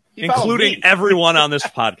 Yeah. Including everyone on this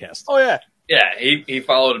podcast. Oh yeah. Yeah, he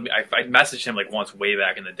followed me. I messaged him like once way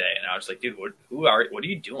back in the day, and I was like, "Dude, what are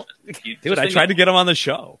you doing?" Dude, I tried to get him on the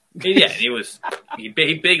show. Yeah, he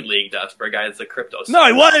big leagued us for a guy that's a crypto. No,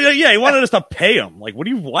 he wanted us to pay him. Like, what?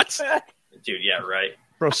 Dude, yeah, right.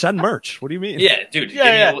 Bro, send merch. What do you mean? Yeah, dude,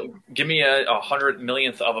 give me a 100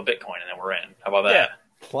 millionth of a Bitcoin, and then we're in. How about that? Yeah.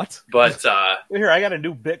 What? But here, I got a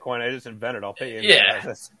new Bitcoin I just invented. I'll pay you.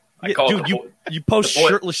 Yeah. Dude, you post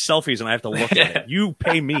shirtless selfies and I have to look at it. You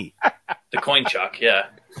pay me. The coin chuck, yeah.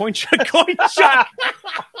 Coin chuck.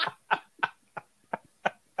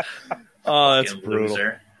 Oh, that's brutal.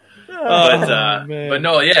 Loser. Man. But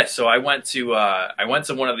no, yeah. So I went to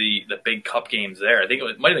one of the big cup games there. I think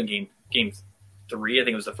it might have been game 3. I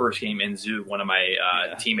think it was the first game in Zug. One of my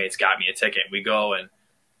teammates got me a ticket. We go, and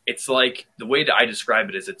it's like, the way that I describe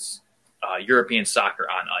it is it's European soccer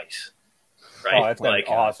on ice. Right? Oh, that's like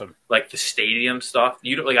awesome. Like the stadium stuff.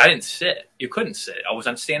 I didn't sit. You couldn't sit. I was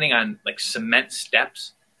standing on like cement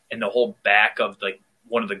steps, and the whole back of like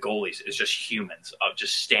one of the goalies is just humans of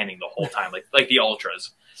just standing the whole time, like the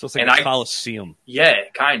ultras. So it's like a Coliseum. Yeah,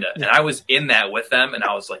 kind of. And I was in that with them, and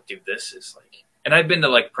I was like, dude, this is like. And I've been to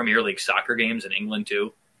like Premier League soccer games in England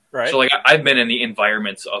too. Right. So like I've been in the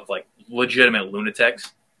environments of like legitimate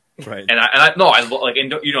lunatics. Right. And I like,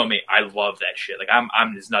 and you know me, I love that shit. Like I'm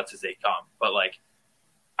as nuts as they come. But like,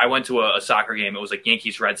 I went to a soccer game. It was like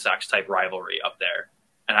Yankees Red Sox type rivalry up there,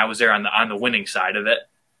 and I was there on the winning side of it,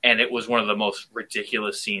 and it was one of the most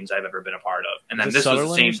ridiculous scenes I've ever been a part of. And then this was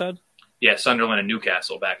the same. Said? Yeah, Sunderland and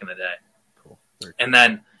Newcastle back in the day. Cool. And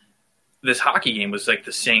then this hockey game was like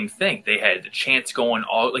the same thing. They had the chants going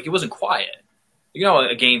all like, it wasn't quiet. You know,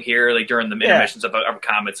 a game here, like during the intermissions of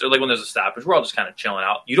comments, or like when there's a stoppage, we're all just kind of chilling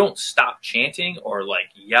out. You don't stop chanting or like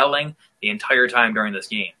yelling the entire time during this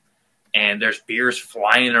game. And there's beers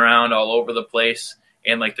flying around all over the place,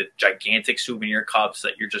 and like the gigantic souvenir cups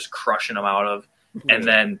that you're just crushing them out of. And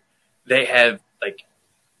then they have like,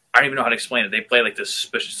 I don't even know how to explain it. They play like this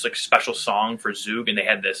special song for Zug, and they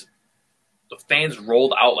had this. The fans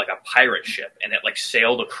rolled out like a pirate ship, and it like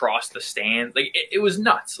sailed across the stand. Like it was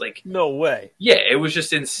nuts. Like no way. Yeah, it was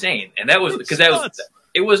just insane, and that was because it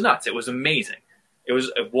was nuts. It was amazing. It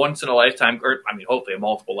was a once in a lifetime, or I mean, hopefully a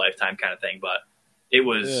multiple lifetime kind of thing. But it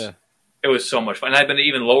was so much fun. And I've been to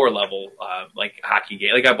even lower level like hockey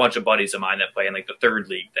game. Like I got a bunch of buddies of mine that play in like the third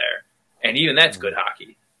league there, and even that's good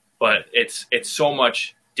hockey. But it's so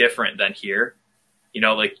much different than here. You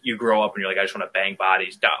know, like you grow up and you're like, I just want to bang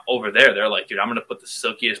bodies. Over there, they're like, dude, I'm going to put the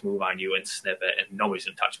silkiest move on you and snip it, and nobody's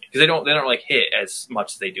going to touch me, because they don't like hit as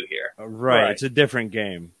much as they do here. Right. It's a different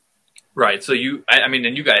game. Right. So I mean,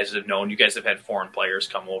 and you guys have known, you guys have had foreign players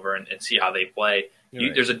come over and see how they play.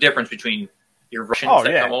 Right. There's a difference between your Russians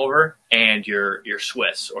that come over and your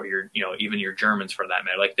Swiss, or even your Germans for that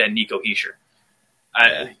matter, like that Nico Hischier.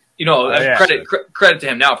 Credit to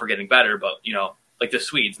him now for getting better, but like the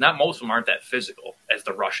Swedes, not most of them aren't that physical as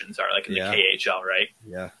the Russians are, like in the KHL, right?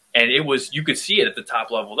 Yeah. And you could see it at the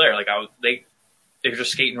top level there. Like they were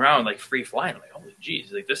just skating around like free flying. Like, holy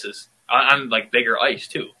jeez, like this is on like bigger ice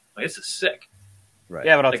too. Like this is sick. Right.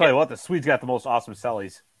 Yeah, but I'll tell you what, the Swedes got the most awesome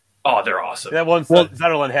cellies. Oh, they're awesome. That one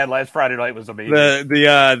Zetterlund had last Friday night was amazing.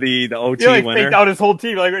 The OT winner. Faked out his whole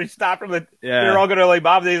team. Like, he stopped him. They're all going to like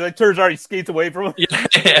Bob. Like, turns already skates away from him.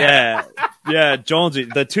 Yeah, Jonesy.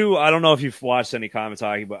 The two, I don't know if you've watched any comments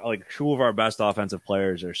talking, but like 2 of our best offensive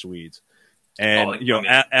players are Swedes. And,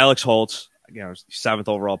 Alex Holtz, 7th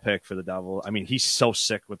overall pick for the Devil. I mean, he's so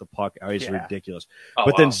sick with the puck. He's ridiculous.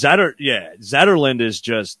 Then Zetterlund is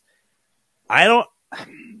just, I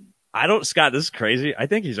don't, Scott, this is crazy. I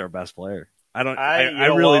think he's our best player. I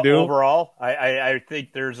really do. Overall, I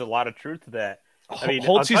think there's a lot of truth to that. I mean,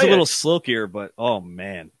 Holtzy's a little silkier, but oh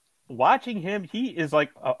man. Watching him, he is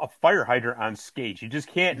like a fire hydrant on skates. You just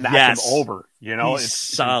can't knock him over. He's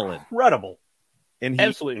solid. Incredible. And he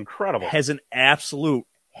absolutely incredible. Has an absolute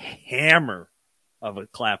hammer of a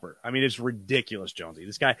clapper. I mean, it's ridiculous, Jonesy.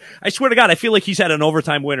 This guy, I swear to God, I feel like he's had an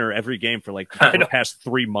overtime winner every game for like the past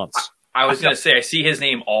 3 months. I was going to say, I see his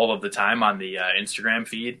name all of the time on the Instagram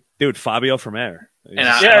feed. Dude, Fabio Vermeer.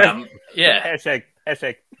 And yeah.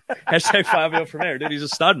 Hashtag Fabio Vermeer. Dude, he's a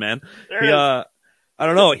stud, man. I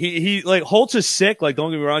don't know. He like Holtz is sick. Like,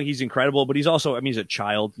 don't get me wrong, he's incredible, but he's also, he's a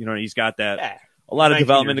child. You know, he's got that a lot of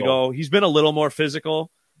development to go. He's been a little more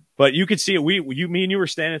physical, but you could see it. Me and you were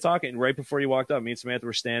standing talking right before you walked up. Me and Samantha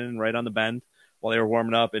were standing right on the bend while they were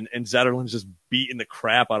warming up, and Zetterlund's just beating the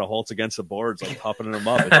crap out of Holtz against the boards, like toughening him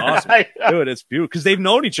up. It's awesome. Dude, it's beautiful. Because they've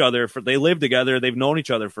known each other they live together. They've known each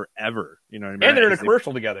other forever. You know what I mean? And they're in a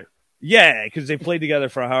commercial together. Yeah, because they played together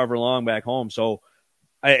for however long back home. So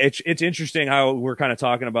it's interesting how we're kind of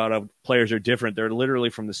talking about how players are different. They're literally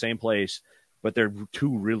from the same place, but they're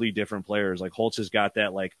two really different players. Like Holtz has got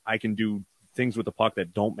that, like, I can do things with the puck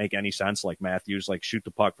that don't make any sense, like Matthews, like shoot the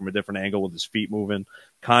puck from a different angle with his feet moving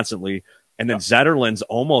constantly. And then Zetterlund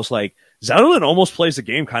almost plays the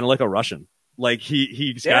game kind of like a Russian. Like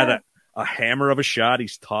he's got a hammer of a shot.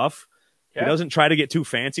 He's tough. Yeah. He doesn't try to get too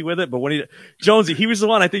fancy with it. But when Jonesy, he was the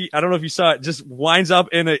one, I don't know if you saw it, just winds up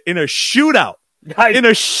in a shootout. In a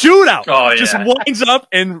shootout. Oh, yeah. Just winds up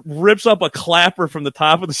and rips up a clapper from the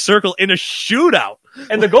top of the circle in a shootout.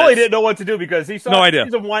 And the goalie didn't know what to do because he saw no idea.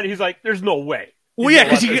 He's like, there's no way. Well, yeah,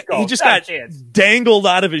 because he just got dangled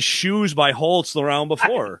out of his shoes by Holtz the round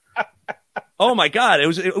before. Oh my God, it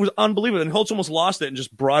was unbelievable. And Holtz almost lost it and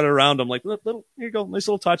just brought it around him like, little, here you go, nice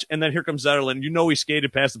little touch. And then here comes Zetterlund. You know he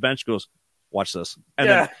skated past the bench, goes, watch this. And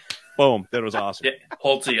then boom, that was awesome. Yeah,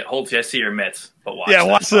 Holtz, I see your mitts, but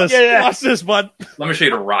watch this. Yeah. Watch this, bud. Let me show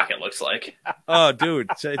you what a rocket looks like. Oh,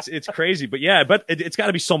 dude, it's crazy. But yeah, it's got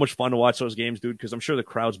to be so much fun to watch those games, dude, because I'm sure the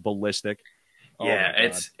crowd's ballistic. Oh, yeah,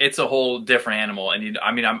 it's a whole different animal, and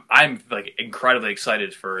I'm like incredibly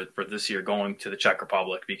excited for this year going to the Czech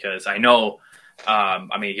Republic because I know,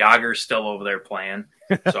 Jager's still over there playing,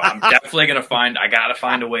 so I'm definitely gonna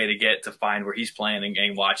find a way to find where he's playing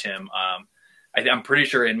and watch him. I'm pretty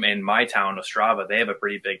sure in my town, Ostrava, they have a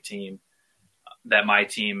pretty big team. That my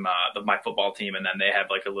team, my football team, and then they have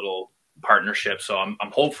like a little partnership. So I'm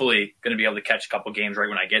hopefully going to be able to catch a couple games right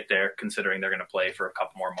when I get there, considering they're going to play for a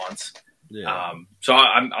couple more months. Yeah. So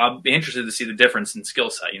I'll be interested to see the difference in skill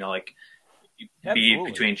set. You know, like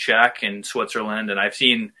between Czech and Switzerland, and I've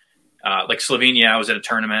seen like Slovenia. I was at a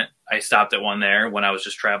tournament. I stopped at one there when I was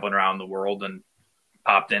just traveling around the world and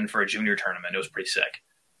popped in for a junior tournament. It was pretty sick.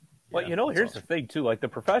 Well, here's the thing, too. Like, the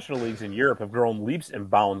professional leagues in Europe have grown leaps and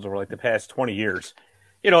bounds over, like, the past 20 years.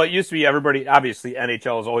 It used to be everybody – obviously,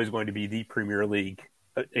 NHL is always going to be the premier league,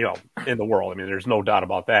 in the world. I mean, there's no doubt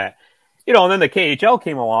about that. And then the KHL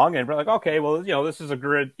came along, and we're like, okay, well, this is a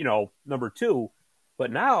grid, number 2.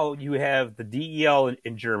 But now you have the DEL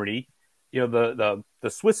in Germany, the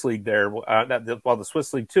Swiss league there, the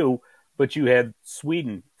Swiss league, too. But you had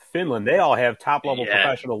Sweden, Finland. They all have top-level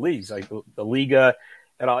professional leagues, like the Liga –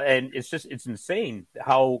 and it's insane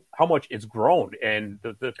how much it's grown, and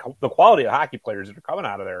the quality of hockey players that are coming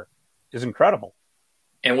out of there is incredible.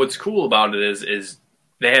 And what's cool about it is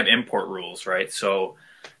they have import rules, right? So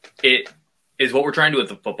it is what we're trying to do with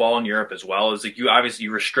the football in Europe as well. Is like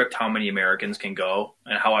you restrict how many Americans can go,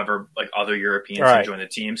 and however like other Europeans can join the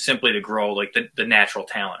team simply to grow like the natural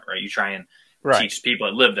talent, right? You try and teach people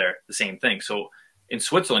that live there the same thing. So in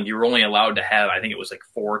Switzerland, you were only allowed to have, I think it was like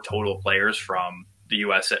 4 total players from the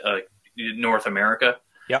U.S., North America.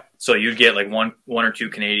 Yep. So you'd get like one or two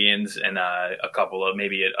Canadians and a couple of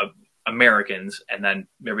maybe Americans, and then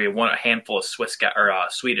maybe a handful of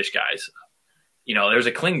Swedish guys. There's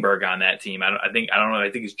a Klingberg on that team. I think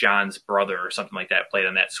it's John's brother or something like that played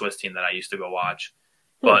on that Swiss team that I used to go watch.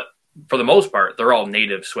 But for the most part, they're all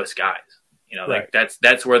native Swiss guys. Like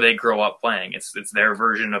that's where they grow up playing. It's their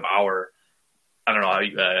version of our. I don't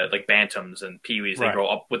know, like Bantams and Pee-wees, they grow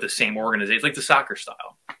up with the same organization. It's like the soccer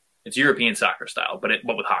style. It's European soccer style, but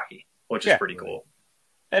with hockey, which is pretty cool.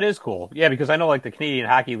 That is cool. Yeah, because I know like the Canadian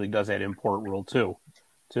Hockey League does that import rule too,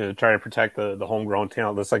 to try to protect the homegrown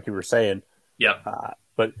talent, just like you were saying. Yeah.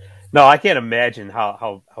 But no, I can't imagine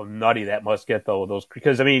how nutty that must get though with those,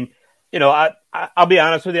 because I'll be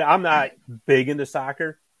honest with you, I'm not big into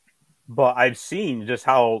soccer, but I've seen just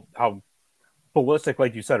how ballistic,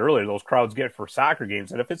 like you said earlier, those crowds get for soccer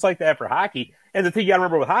games. And if it's like that for hockey, and the thing you got to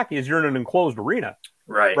remember with hockey is you're in an enclosed arena.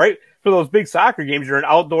 Right? For those big soccer games, you're in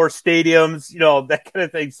outdoor stadiums, that kind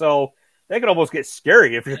of thing. So that could almost get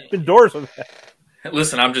scary if you're indoors with that.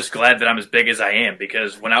 Listen, I'm just glad that I'm as big as I am,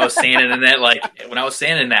 because when I was standing in that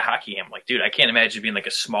hockey game, I'm like, dude, I can't imagine being like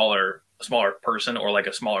a smaller person or like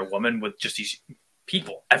a smaller woman with just these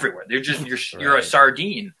people everywhere. They're just, you're a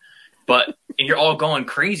sardine. But and you're all going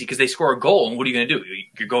crazy because they score a goal. And what are you going to do?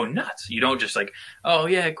 You're going nuts. You don't just like, oh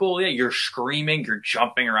yeah, cool, yeah. You're screaming, you're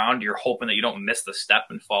jumping around, you're hoping that you don't miss the step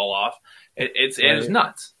and fall off. It's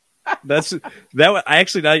nuts. That's that. I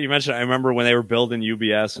actually, now that you mentioned, I remember when they were building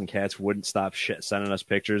UBS and Cats wouldn't stop sending us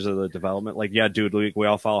pictures of the development. Like, yeah, dude, we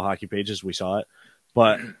all follow hockey pages. We saw it,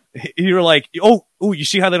 but you were like, oh, you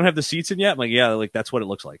see how they don't have the seats in yet? I'm like, yeah, like that's what it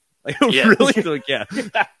looks like. Like, Yeah. really? Like, yeah,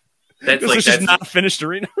 That's like just not a finished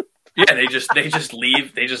arena. yeah. They just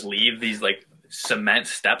leave these like cement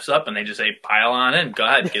steps up and they just say pile on in. Go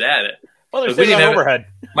ahead, get at it. Well, they're Because we sitting didn't on have overhead.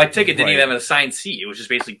 My ticket didn't Right. even have an assigned seat. It was just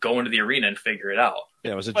basically go into the arena and figure it out.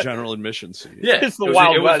 Yeah, it was a general admission seat. Yeah, It's the it was,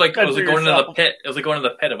 Wild it was West. like Fend it was for like going into the yourself. pit. It was like going to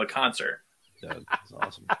the pit of a concert. Yeah, that's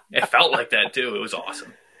awesome. It felt like that too. It was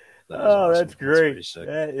awesome. That is Oh, awesome. that's great. pretty sick.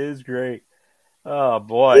 That is great. Oh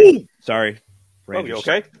boy. Sorry, Oh, you Rangers.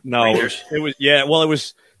 okay? No, Rangers. it was yeah. Well, it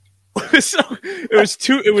was. So, it was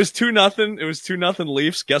 2-0. It was 2-0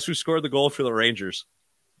 Leafs. Guess who scored the goal for the Rangers?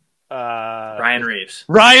 Ryan Reeves.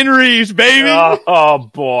 Ryan Reeves, baby. Oh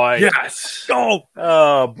boy. Yes. Go.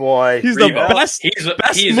 Oh boy. He's the Reeves. best. He's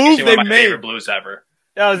best he's move actually one of they my made. favorite Blues ever.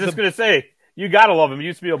 I was just gonna say, you gotta love him. He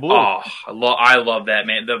used to be a Blue. Oh, I love that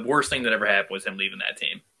man. The worst thing that ever happened was him leaving that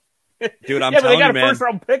team. Dude, I'm yeah, but they telling got you, a man. first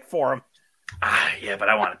round pick for him. Yeah, but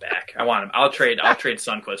I want him back. I want him. I'll trade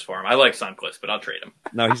Sundqvist for him. I like Sundqvist, but I'll trade him.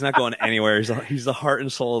 No, he's not going anywhere. He's the heart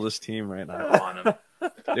and soul of this team right now. I want him.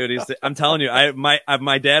 Dude, I'm telling you,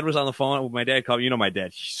 my dad was on the phone. My dad called. You know, my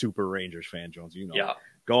dad, super Rangers fan, Jones. You know, Yeah.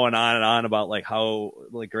 going on and on about like how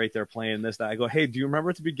like great they're playing this. That I go, hey, do you remember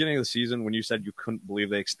at the beginning of the season when you said you couldn't believe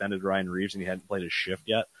they extended Ryan Reeves and he hadn't played his shift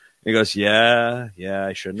yet? He goes, yeah,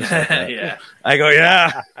 I shouldn't have said that. Yeah. I go,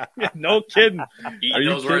 yeah, no kidding, Eating you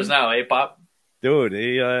those words kidding? now, eh, Pop? dude.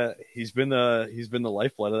 He's been the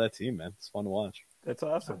lifeblood of that team, man. It's fun to watch. That's I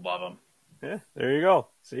awesome. love him. Yeah, there you go.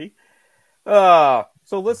 See? So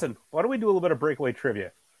listen, why don't we do a little bit of breakaway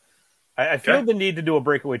trivia? I feel Okay. the need to do a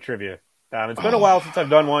breakaway trivia. It's been a while since I've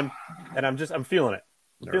done one, and I'm feeling it. I'm feeling it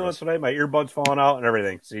Nervous. tonight. My earbuds falling out and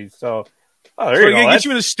everything. See, so So there we're you go. gonna That's- get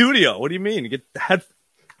you in the studio. What do you mean? Get the head.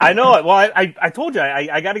 I know it. Well, I told you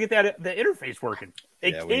I got to get the interface working.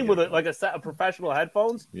 It Yeah, we came get with it. like a set of professional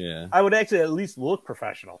headphones. Yeah. I would actually at least look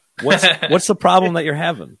professional. What's the problem that you're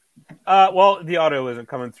having? Well, the audio isn't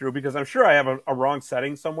coming through because I'm sure I have a wrong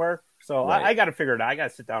setting somewhere. So Right. I got to figure it out. I got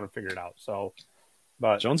to sit down and figure it out. So,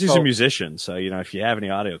 but Jonesy's a musician, so you know if you have any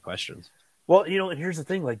audio questions. Well, and here's the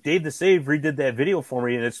thing: like Dave the Save redid that video for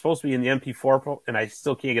me, and it's supposed to be in the MP4, and I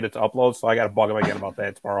still can't get it to upload. So I got to bug him again about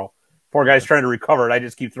that tomorrow. Poor guy's trying to recover it. I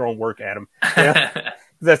just keep throwing work at him.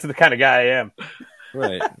 That's the kind of guy I am.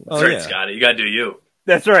 Right. That's Oh right, yeah. Scotty. You got to do you.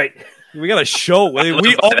 That's right. We got a show. We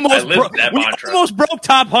live by that mantra. almost broke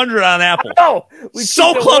top 100 on Apple. Oh, we So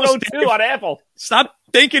peaked at close, 102 Dave. on Apple. Stop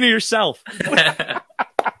thinking of yourself.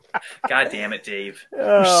 God damn it, Dave.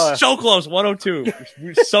 Uh, So close. 102.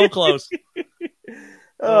 We're so close.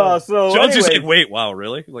 so Jones just anyway, like, wait, wow,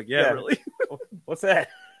 really? Like, yeah, Yeah. really? what's that?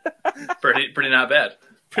 Pretty not bad.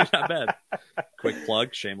 Not bad. Quick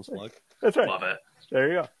plug, shameless plug. That's right. Love it.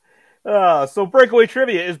 There you go. So Breakaway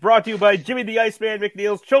Trivia is brought to you by Jimmy the Iceman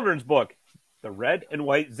McNeil's children's book, The Red and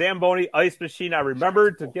White Zamboni Ice Machine. I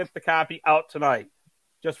remembered to get the copy out tonight,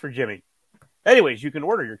 just for Jimmy. Anyways, you can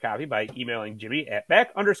order your copy by emailing Jimmy at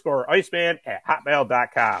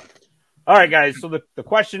back_Iceman@hotmail.com. All right, guys, so the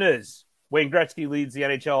question is, Wayne Gretzky leads the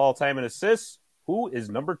NHL all-time in assists. Who is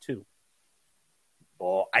number 2?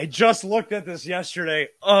 Oh, I just looked at this yesterday.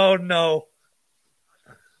 Oh, no.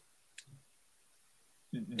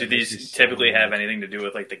 Do these typically have anything to do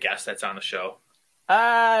with like the guest that's on the show?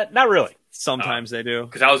 Not really. Sometimes they do.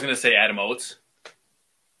 Because I was going to say Adam Oates.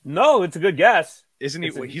 No, it's a good guess. Isn't he?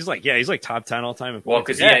 It's a- he's like top 10 all time. Well,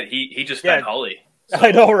 because Yeah. he just fed Yeah. Hully.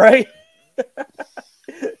 I know, right?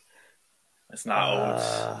 It's not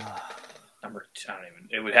Oates. Number two, I don't even.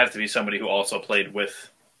 It would have to be somebody who also played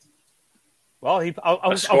with. Well,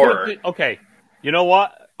 I'll scorer. okay. You know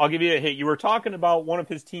what? I'll give you a hint. You were talking about one of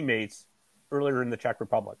his teammates earlier in the Czech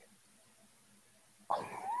Republic.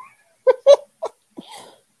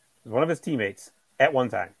 One of his teammates at one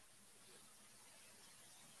time.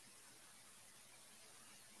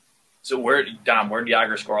 So where did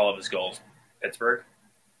Yager score all of his goals? Pittsburgh.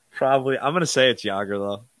 Probably. I'm going to say it's Yager,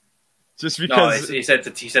 though. Just No, because. he said it's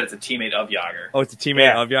a teammate of Yager. Oh, it's a teammate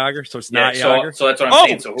Yeah. of Yager, so it's Yeah, not Yager. so that's what I'm Oh,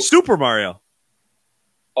 saying. So Super Mario.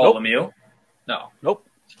 oh, Nope. Lemieux? No, Nope.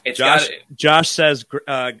 it's Josh got Josh says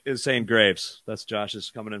is saying Graves. That's Josh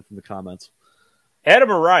is coming in from the comments.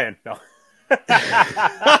 Adam or Ryan? No.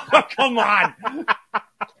 Come on.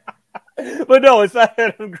 But no, it's not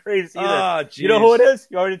Adam Graves either. Oh, You know who it is?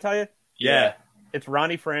 You want me to tell you? Yeah. It's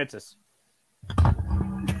Ronnie Francis.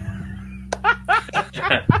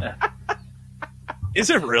 Is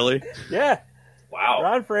it really? Yeah. Wow.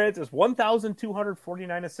 Ron Francis,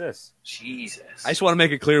 1,249 assists. Jesus. I just want to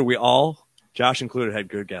make it clear we all, Josh included, had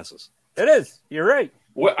good guesses. It is. You're right.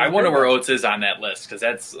 I wonder where Oates is on that list because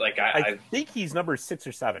that's like I think he's number 6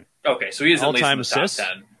 or 7. okay, so he's at least in All-time the top assists?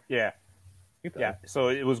 10. Yeah. Yeah. So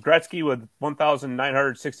it was Gretzky with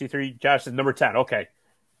 1,963. Josh is number 10. Okay.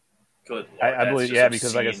 Good Lord, I that's believe, just yeah,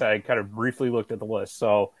 because like I obscene. said, I kind of briefly looked at the list.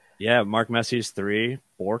 So, Yeah, Mark Messier's 3,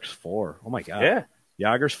 Bork's 4. Oh my god. yeah.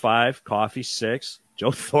 Yager's 5, Coffee 6,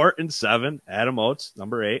 Joe Thornton 7, Adam Oates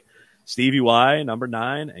number 8, Stevie Y number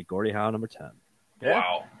 9, and Gordie Howe number 10. Yeah.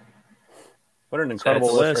 Wow. What an incredible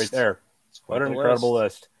That's a list list. right there. It's quite What an the incredible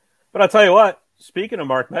list. But I'll tell you what, speaking of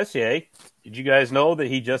Mark Messier, did you guys know that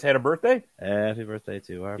he just had a birthday? Happy birthday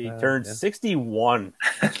to our He pal. turned Yeah. 61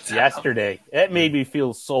 yesterday. It made me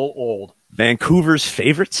feel so old. Vancouver's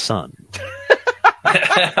favorite son.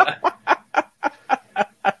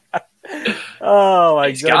 Oh, my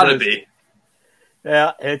It's got to goodness. be.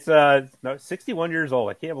 Yeah, it's 61 years old.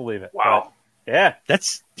 I can't believe it. Wow. But, yeah,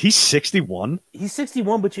 He's 61. he's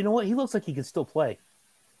 61, but you know what? He looks like he can still play.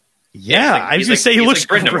 Yeah, like- I was he's gonna like- say he he's looks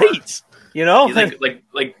like Brind'Amour. great. You know? He's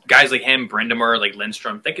like guys like him, Brind'Amour, like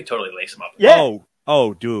Lindstrom. They could totally lace him up. yeah.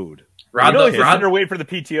 Oh, dude. Rod you know he's the under waiting for the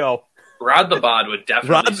PTO. Rod the Bod would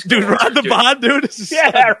definitely. score. Rod the Bod, dude. This is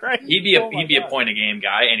Yeah, right. He'd be Oh my a God. point a game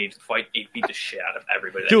guy, and he'd beat the shit out of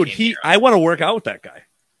everybody. That dude. came near him. I want to work out with that guy.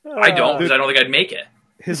 I don't because I don't think I'd make it.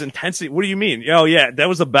 His intensity. What do you mean? Oh yeah, that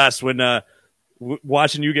was the best when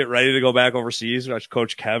watching you get ready to go back overseas. Watch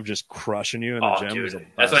Coach Kev just crushing you in the Oh, gym. was dude, the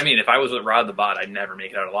that's what I best. mean. If I was with Rod the Bod, I'd never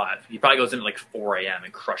make it out alive. He probably goes in at like 4 a.m.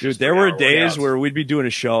 and crushes. Dude, there were 3-hour days workouts. where we'd be doing a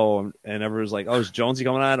show and everyone's like, "Oh, is Jonesy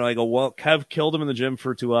coming on?" And I go, "Well, Kev killed him in the gym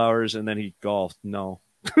for 2 hours and then he golfed." No,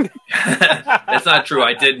 That's not true.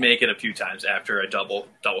 I did make it a few times after a double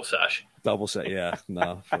sesh. double set. Yeah,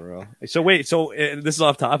 no, for real. So wait, this is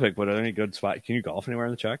off topic, but are there any good spot? Can you golf anywhere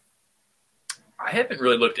in the Czech? I haven't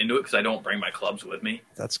really looked into it because I don't bring my clubs with me.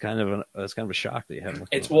 That's kind of a shock that you haven't.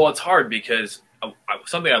 looked It's into it. it's hard because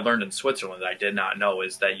something I learned in Switzerland that I did not know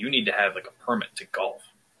is that you need to have like a permit to golf.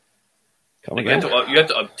 Come Like again? you have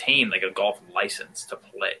to obtain like a golf license to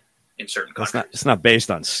play in certain That's countries. not. It's not based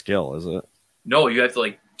on skill, is it? No, you have to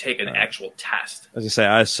like take an actual test. As I say,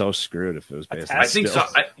 I was so screwed if it was based on I think skill.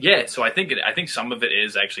 so. So I think some of it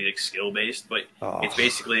is actually like skill based, but Oh. it's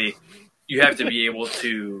basically you have to be able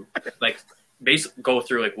to like basically go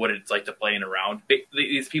through like what it's like to play in a round.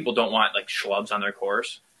 These people don't want like schlubs on their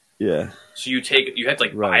course, Yeah. so you have to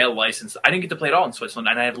like buy Right. a license. I didn't get to play at all in Switzerland,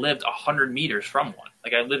 and I had lived 100 meters from one.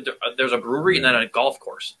 Like there's a brewery and then a golf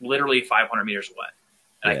course, literally 500 meters away,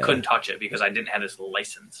 and Yeah. I couldn't touch it because I didn't have this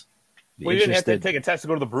license. Well, you didn't have to Interested- take a test to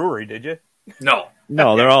go to the brewery, did you? No,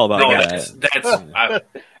 No, they're all about no, that. that's All right,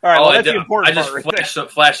 all well, I that's did. the important I just part right there.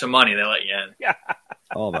 flashed some money. They let you in.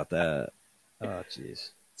 All about that. Oh,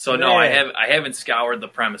 jeez. So no, Man. I haven't scoured the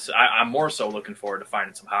premises. I'm more so looking forward to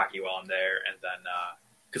finding some hockey while I'm there, and then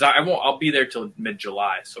because I'll be there till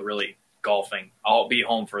mid-July. So really golfing, I'll be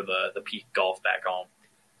home for the peak golf back home.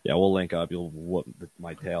 Yeah, we'll link up. You'll whoop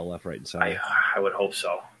my tail left, right, and center. I would hope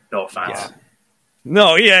so. No offense. Yeah.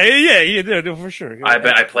 No, yeah, for sure. I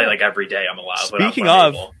bet I play like every day I'm allowed. Speaking when I'm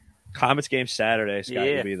of- able. Comets game Saturday. Scott,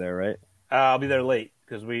 Yeah. you'll be there, right? I'll be there late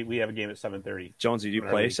because we have a game at 7:30. Jonesy, do you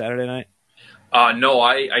Whatever play you- Saturday night? No,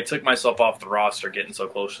 I took myself off the roster getting so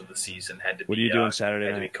close to the season. Had to What be, are you doing Saturday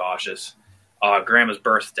had to be night? cautious. Grandma's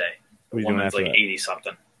birthday. What are you The doing woman's after like that? 80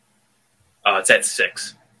 something. It's at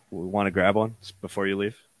 6. We want to grab one before you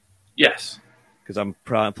leave? Yes. Because I'm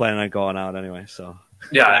planning on going out anyway. So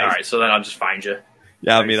Yeah. Nice. All right. So then I'll just find you.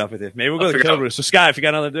 yeah, I'll Nice. meet up with you. Maybe we'll I'll go to figure out- Kilbrew. So Scott, if you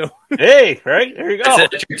got nothing to do, Hey, right there you go.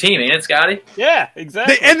 It's your team, ain't it, Scotty? Yeah,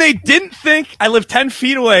 exactly. they didn't think I live 10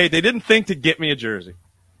 feet away. They didn't think to get me a jersey.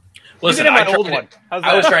 Listen, you I get my old tried- one. How's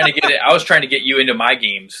I was that? trying to get it. I was trying to get you into my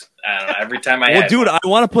games. Every time I Well, had dude, one. I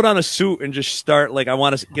want to put on a suit and just start. Like, I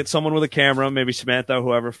want to get someone with a camera, maybe Samantha or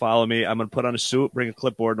whoever, follow me. I'm going to put on a suit, bring a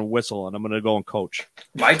clipboard and a whistle, and I'm going to go and coach.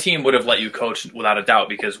 My team would have let you coach without a doubt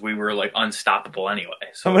because we were like unstoppable anyway.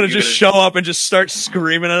 So I'm going to you just could've- show up and just start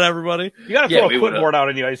screaming at everybody. You got to Yeah, throw we a would've- clipboard out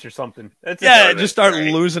on the ice or something. That's Yeah, it. just start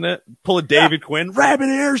Right. losing it. Pull a David Quinn, rabbit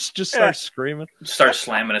ears, just start Yeah. screaming. start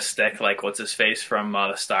slamming a stick like what's his face from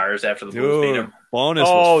the Stars after the Blues beat Dude, him. Bonus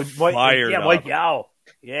Oh, was Mike, fired yeah, up. Mike Yao.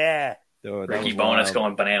 Yeah. Dude, that Ricky was Bonus wild.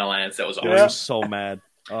 going banana lands. That was Dude, awesome. I was so mad.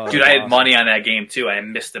 Oh, Dude, that I was had awesome. money on that game too. I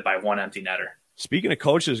missed it by one empty netter. Speaking of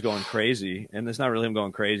coaches going crazy, and it's not really him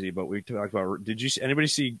going crazy, but we talked about. Did you anybody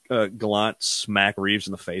see Gallant smack Reeves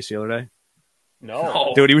in the face the other day?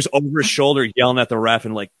 No. Dude, he was over his shoulder yelling at the ref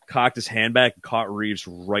and like cocked his hand back and caught Reeves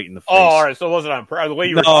right in the face. Oh, all right. So it wasn't on purpose. The way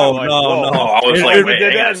you were No, talking, like, no, whoa. no. I was And like, Reeves wait,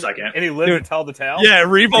 did hang on that, a second. And he lived to tell the tale. Yeah,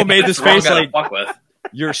 Revo made this Wrong face guy to like, fuck with.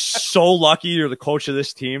 you're so lucky you're the coach of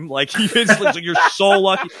this team. Like, he was like, you're so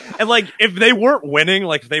lucky. And like, if they weren't winning,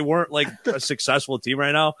 like if they weren't like a successful team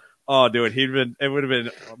right now, oh, dude,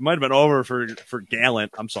 might have been over for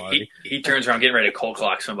Gallant. I'm sorry. He turns around getting ready to cold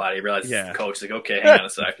clock somebody. He realizes Yeah. the coach. Like, okay, hang on a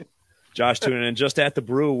sec. Josh tuning in just at the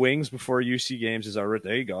Brew Wings before UC games is our.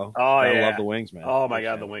 There you go. Oh, I yeah. love the wings, man. Oh, my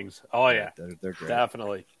God, the wings. Oh, yeah. They're great.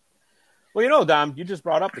 Definitely. Well, Dom, you just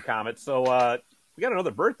brought up the Comets. So we got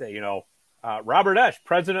another birthday, Robert Esch,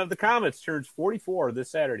 president of the Comets, turns 44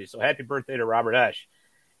 this Saturday. So happy birthday to Robert Esch.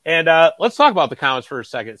 And let's talk about the Comets for a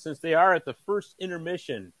second. Since they are at the first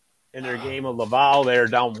intermission in their game of Laval, they're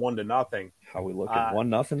down 1-0. How we looking?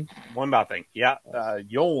 1-0. 1-0. Yeah.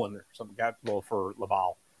 Yolen or something got the goal for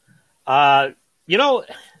Laval.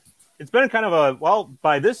 It's been kind of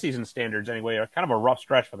by this season's standards anyway, kind of a rough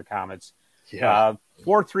stretch for the Comets. Yeah.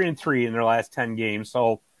 4-3-3 in their last 10 games.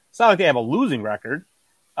 So it's not like they have a losing record.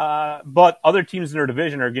 But other teams in their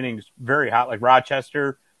division are getting very hot, like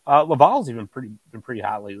Rochester. Laval's even been pretty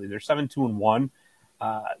hot lately. They're 7-2-1.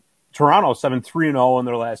 Toronto 7-3-0 in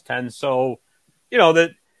their last 10. So,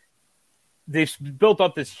 that they've built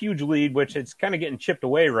up this huge lead, which it's kind of getting chipped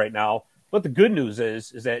away right now. But the good news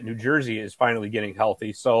is that New Jersey is finally getting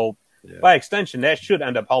healthy. So by extension, that should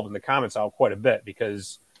end up helping the Comets out quite a bit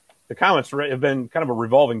because the Comets have been kind of a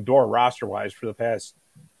revolving door roster-wise for the past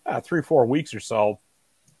 3-4 weeks or so.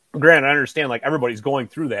 Granted, I understand like everybody's going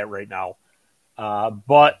through that right now.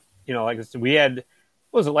 But, like I said,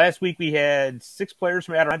 what was it last week? We had 6 players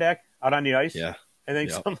from Adirondack out on the ice. Yeah. I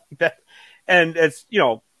think something like that. And it's,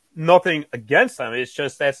 nothing against them. It's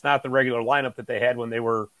just that's not the regular lineup that they had when they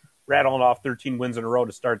were rattling off 13 wins in a row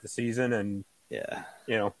to start the season and,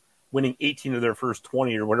 winning 18 of their first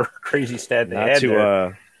 20 or whatever crazy stat they had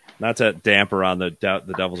there. Not to damper on the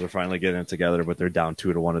Devils are finally getting it together, but they're down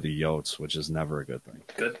 2-1 of the Yotes, which is never a good thing.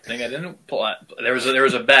 Good thing I didn't pull out. There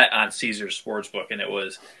was a bet on Caesars Sportsbook, and it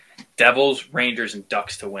was Devils, Rangers, and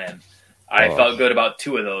Ducks to win. I felt good about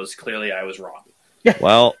 2 of those. Clearly, I was wrong.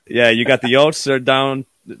 Well, yeah, you got the Yotes. They're down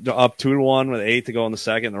up 2-1 with 8 to go in the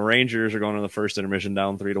second. The Rangers are going in the first intermission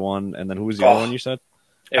down 3-1. And then who was the other one you said?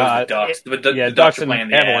 It was the Ducks. The Ducks are playing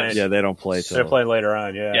and the Avalanche. Avs. Yeah, they don't play. They're playing later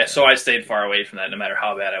on, yeah. Yeah, so I stayed far away from that no matter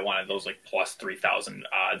how bad I wanted those like plus 3,000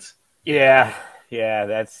 odds. Yeah,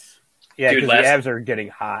 that's – yeah, Dude, because the Avs are getting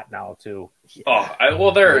hot now too. Oh,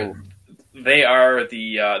 they're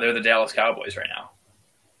the Dallas Cowboys right now.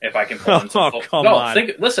 If I can pull in some come on.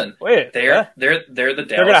 Listen. Wait, they're the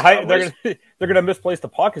Dallas Cowboys. They're gonna misplace the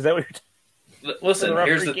puck. Is that what you're Listen,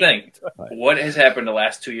 here's the thing. What has happened the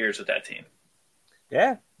last 2 years with that team?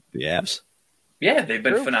 Yeah. The Avs. Yeah, they've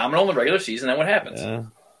been phenomenal in the regular season. Then what happens? Yeah.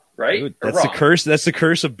 Right? Dude, that's the curse. That's the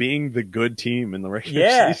curse of being the good team in the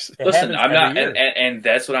regular season. Listen, I'm not, and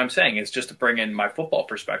that's what I'm saying. It's just to bring in my football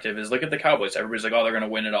perspective. Is look at the Cowboys. Everybody's like, oh, they're going to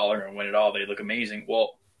win it all. They're going to win it all. They look amazing.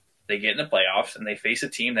 Well, they get in the playoffs and they face a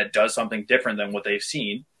team that does something different than what they've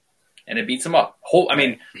seen, and it beats them up.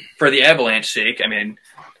 For the Avalanche sake,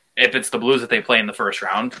 if it's the Blues that they play in the first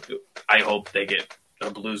round, I hope they get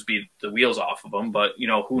the Blues beat the wheels off of them. But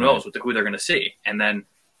who knows who they're going to see, and then.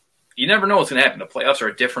 You never know what's going to happen. The playoffs are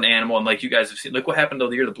a different animal, and like you guys have seen, look what happened the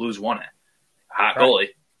year the Blues won it. Hot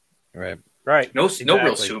goalie, right? No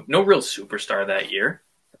real superstar that year.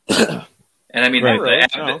 And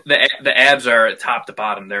the Avs are top to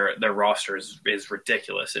bottom. Their roster is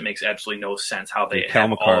ridiculous. It makes absolutely no sense how they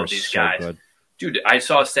have all of these guys. So dude, I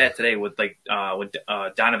saw a stat today with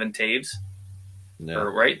Donovan Taves. No.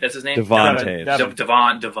 Right? That's his name? Devon Taves.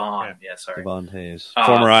 Devon. Yeah, sorry. Devon Taves.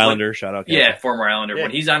 Former Islander. Shout out. Yeah, former Islander. Yeah.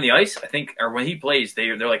 When he's on the ice, I think, or when he plays,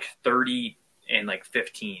 they're like 30 and like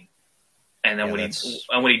 15. And then when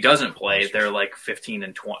he doesn't play, they're like 15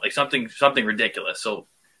 and 20. Like something ridiculous. So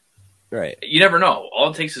right. You never know.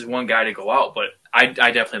 All it takes is one guy to go out, but I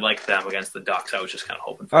definitely like them against the Ducks. I was just kind of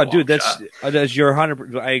hoping for that's your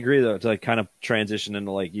 100%. I agree though, to like kind of transition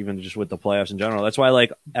into like even just with the playoffs in general. That's why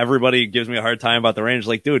like everybody gives me a hard time about the Rangers.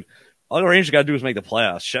 Like, dude, all the Rangers got to do is make the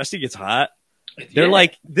playoffs. Shesty gets hot. They're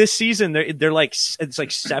like this season. They're like it's like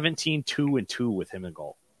 17-2-2 with him in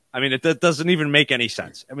goal. It doesn't even make any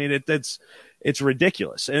sense. It's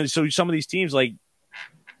ridiculous. And so some of these teams, like,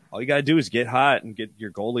 all you got to do is get hot and get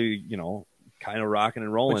your goalie, kind of rocking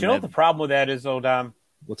and rolling. But you know what the problem with that is, though, Dom?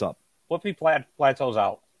 What's up? What if he plateaus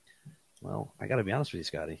out? Well, I got to be honest with you,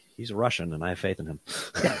 Scotty. He's a Russian, and I have faith in him.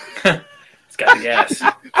 It's got the gas.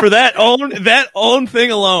 For that own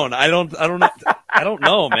thing alone, I don't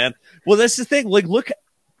know, man. Well, that's the thing. Like, look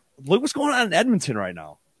look what's going on in Edmonton right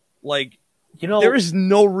now. Like, there is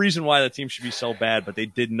no reason why the team should be so bad, but they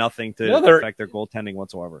did nothing to affect their goaltending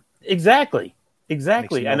whatsoever. Exactly. No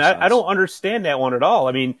And I don't understand that one at all.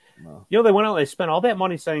 I mean, they went out and they spent all that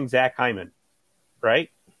money signing Zach Hyman, right?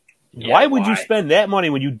 Yeah, why would you spend that money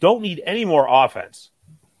when you don't need any more offense?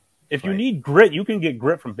 If you need grit, you can get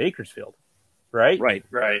grit from Bakersfield, right?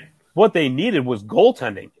 Right. What they needed was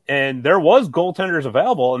goaltending, and there was goaltenders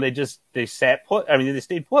available, and they sat put. I mean, they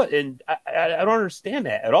stayed put, and I don't understand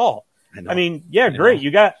that at all. I mean, great.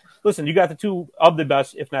 You got the two of the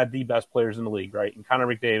best, if not the best players in the league, right? And Connor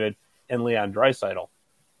McDavid and Leon Draisaitl.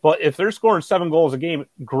 But if they're scoring 7 goals a game,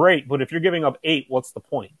 great. But if you're giving up 8, what's the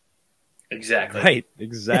point? Exactly. Right.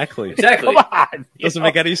 Exactly. Exactly. Come on. Doesn't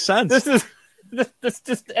make any sense. This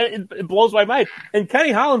just it blows my mind. And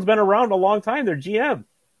Kenny Holland's been around a long time. Their GM.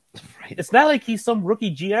 Right. It's not like he's some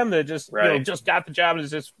rookie GM that just just got the job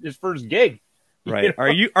as his first gig. Right.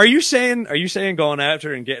 Are you saying going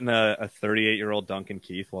after and getting a 38-year-old Duncan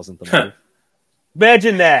Keith wasn't the move?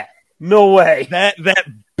 Imagine that. No way. That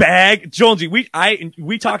bag, Jonesy.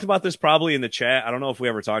 We talked about this probably in the chat. I don't know if we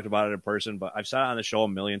ever talked about it in person, but I've said it on the show a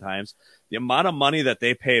million times. The amount of money that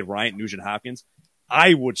they paid Ryan Nugent-Hopkins,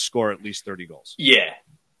 I would score at least 30 goals. Yeah.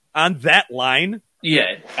 On that line.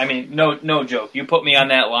 Yeah. I mean, no joke. You put me on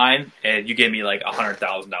that line and you gave me like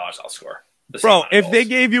 $100,000, I'll score. Bro, if they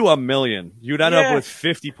gave you $1 million, you'd end up with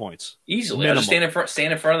 50 points. Easily. I'll just stand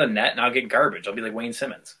in front of the net and I'll get garbage. I'll be like Wayne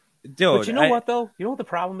Simmons. Dude, but you know what, though? You know what the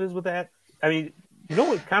problem is with that? I mean, you know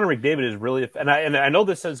what Connor McDavid is really, and I know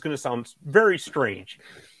this is going to sound very strange,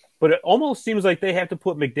 but it almost seems like they have to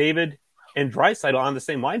put McDavid and Draisaitl on the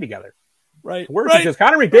same line together. Right. Because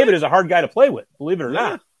Connor McDavid is a hard guy to play with, believe it or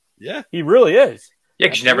not. Yeah. He really is. Yeah,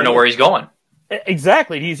 because you never know where he's going.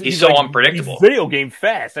 Exactly. He's so unpredictable. He's video game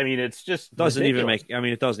fast. I mean, it's just it doesn't even make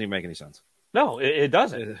any sense. No, it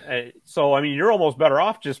doesn't. So, I mean, you're almost better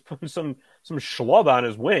off just putting some schlub on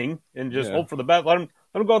his wing and just hope for the best. Let him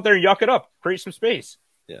go out there and yuck it up, create some space.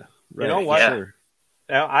 Yeah. Right. You know what? Sure.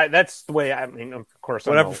 That's the way. I mean, of course,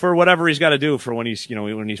 for whatever he's got to do for when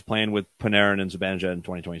he's playing with Panarin and Zibanejad in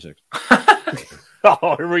 2026.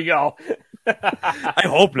 Oh, here we go. I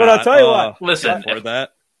hope not. But I'll tell you what. Listen,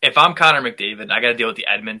 if I'm Connor McDavid, I got to deal with the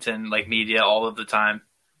Edmonton media all of the time.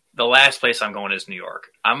 The last place I'm going is New York.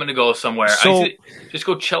 I'm going to go somewhere. Just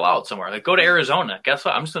go chill out somewhere. Like, go to Arizona. Guess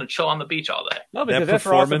what? I'm just going to chill on the beach all day. No, because that's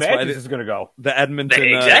where Austin Matthews is going to go. The Edmonton,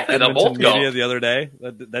 they'll both media go. The other day.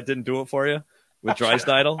 That didn't do it for you with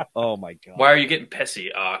Draisaitl. Oh my god! Why are you getting pissy?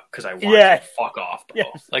 Because I want to fuck off, bro.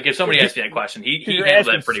 Yes. Like if somebody asked me that question, he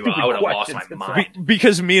handled that pretty well. I would have lost my mind.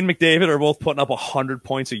 Because me and McDavid are both putting up 100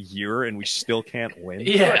 points a year, and we still can't win.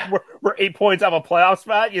 Yeah, we're 8 points off a playoff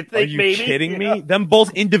spot. You think? Are you maybe? kidding me? Them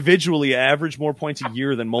both individually average more points a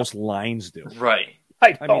year than most lines do. Right.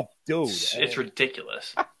 I mean, dude, it's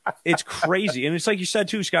ridiculous. It's crazy. And it's like you said,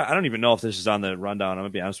 too, Scott, I don't even know if this is on the rundown. I'm going to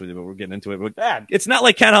be honest with you, but we're getting into it. But it's not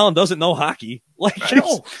like Ken Holland doesn't know hockey. Like,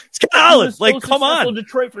 it's Ken Holland. Like, come on.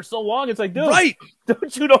 Detroit for so long. It's like, dude, right.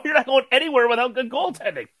 Don't you know you're not going anywhere without good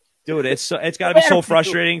goaltending? Dude, it's got to be so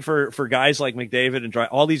frustrating for guys like McDavid and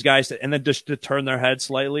all these guys, and then just to turn their head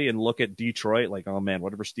slightly and look at Detroit like, oh, man,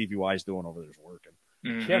 whatever Stevie Y's doing over there is working.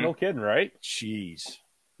 Mm-hmm. Yeah, no kidding, right? Jeez.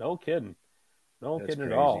 No kidding. No That's kidding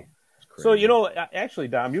crazy. at all. So, actually,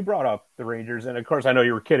 Dom, you brought up the Rangers, and of course, I know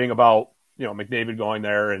you were kidding about, McDavid going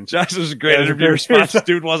there. And Josh was a great interview response.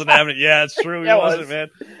 Dude wasn't having it. Yeah, it's true. He wasn't, man.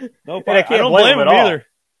 No, I don't blame him either.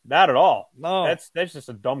 Not at all. No. That's just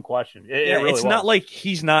a dumb question. It's not like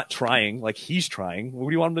he's not trying. Like, he's trying. What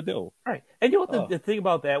do you want him to do? Right. And you know what the thing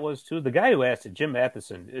about that was, too? The guy who asked it, Jim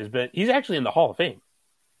Matheson, he's actually in the Hall of Fame.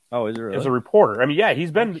 Oh, is he really? As a reporter. I mean, yeah,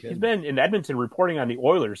 he's been in Edmonton reporting on the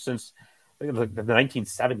Oilers since I think it was like the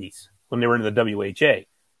 1970s. When they were in the WHA.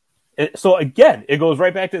 And so again, it goes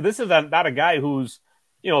right back to this is not a guy who's,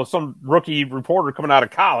 some rookie reporter coming out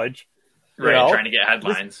of college. Right, trying to get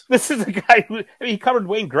headlines. This is a guy who, he covered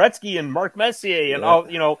Wayne Gretzky and Mark Messier and all,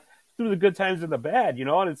 through the good times and the bad,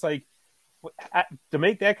 and it's like, to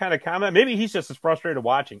make that kind of comment, maybe he's just as frustrated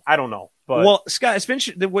watching. I don't know. But well, Scott, it's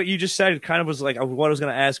been what you just said kind of was like what I was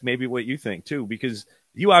going to ask, maybe what you think too, because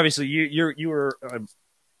you obviously, you were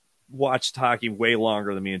watched hockey way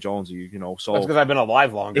longer than me and Jonesy, so that's because I've been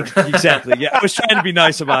alive longer. Exactly. Yeah, I was trying to be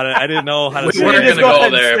nice about it. I didn't know how to. We weren't going to go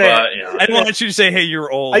there, but I didn't want you to say, "Hey, you're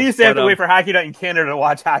old." I used to have to wait for Hockey Night in Canada to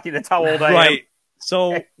watch hockey. That's how old I am. Right.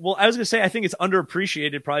 So, I was going to say, I think it's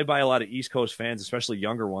underappreciated probably by a lot of East Coast fans, especially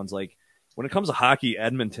younger ones. Like when it comes to hockey,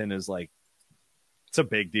 Edmonton is like it's a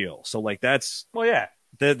big deal. So, like that's the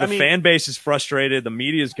fan base is frustrated. The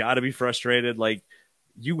media's got to be frustrated. Like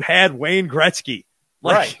you had Wayne Gretzky.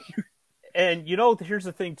 Like, right. And here's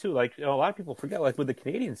the thing too. Like, a lot of people forget, like with the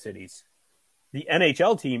Canadian cities, the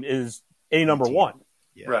NHL team is number one.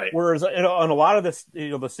 Yeah. Right. Whereas in a lot of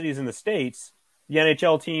the cities in the States, the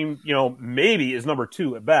NHL team, maybe is number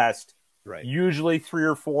two at best. Right. Usually 3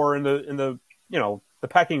 or 4 in the the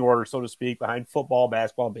pecking order, so to speak, behind football,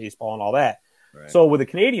 basketball, baseball, and all that. Right. So with the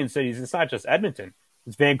Canadian cities, it's not just Edmonton.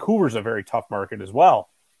 It's Vancouver's a very tough market as well.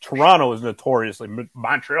 Toronto is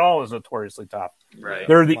Montreal is notoriously tough. Right.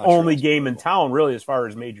 They're the Montreal's only game in town, really, as far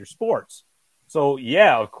as major sports. So,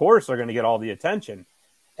 yeah, of course they're going to get all the attention.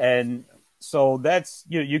 And so that's,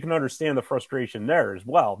 you can understand the frustration there as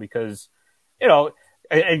well because,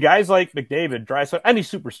 and guys like McDavid, Draisaitl, any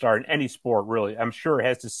superstar in any sport, really, I'm sure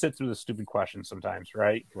has to sit through the stupid questions sometimes,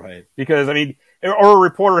 right? Right. Because, or a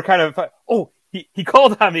reporter kind of, he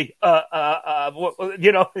called on me, but,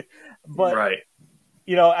 Right.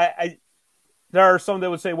 I there are some that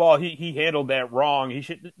would say, well, he handled that wrong. He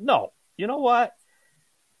should. No, you know what?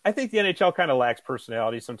 I think the NHL kind of lacks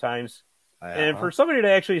personality sometimes. And for somebody to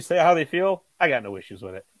actually say how they feel, I got no issues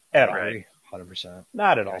with it at all. Right. 100%.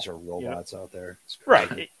 Not at all. Guys are robots out there.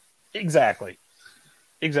 Right. Exactly.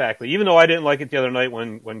 Even though I didn't like it the other night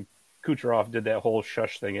when Kucherov did that whole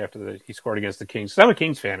shush thing after he scored against the Kings. I'm a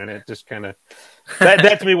Kings fan, and it just kind of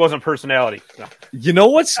that to me wasn't personality. No. You know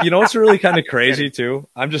what's really kind of crazy too?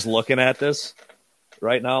 I'm just looking at this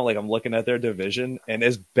right now. Like I'm looking at their division, and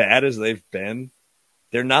as bad as they've been,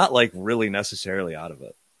 they're not like really necessarily out of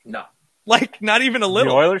it. No. Like not even a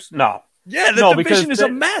little. The Oilers? No. Yeah, the division is a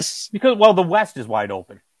mess. Because the West is wide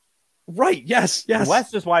open. Right. Yes. The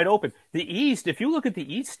West is wide open. The East, if you look at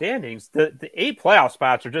the East standings, the 8 playoff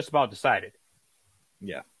spots are just about decided.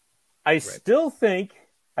 Yeah. I still think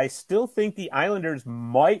the Islanders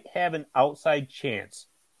might have an outside chance,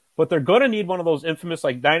 but they're going to need one of those infamous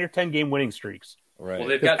 9 or 10 game winning streaks. Right. Well,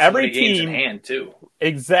 they've got so many games in hand too.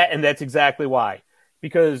 And that's exactly why.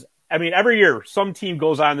 Because every year some team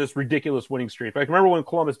goes on this ridiculous winning streak. Like remember when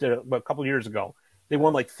Columbus did it a couple of years ago? They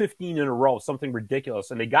won 15 in a row, something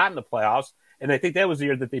ridiculous, and they got in the playoffs. And I think that was the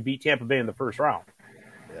year that they beat Tampa Bay in the first round.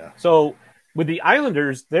 Yeah. So with the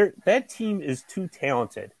Islanders, that team is too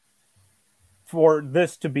talented for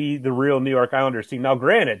this to be the real New York Islanders team. Now,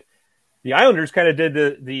 granted, the Islanders kind of did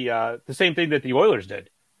the same thing that the Oilers did,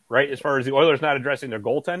 right? As far as the Oilers not addressing their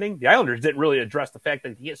goaltending, the Islanders didn't really address the fact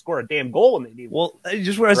that he can't score a damn goal when they need. Well,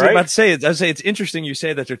 just what I was about to say, it's interesting you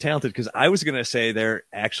say that they're talented because I was going to say they're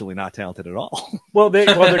actually not talented at all. Well, they're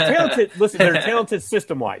talented. Listen, they're talented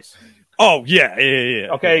system wise. Oh yeah.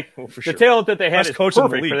 Okay, well, for the sure. talent that they had is coach in the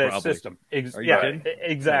perfect league, for that probably. system. Are you kidding?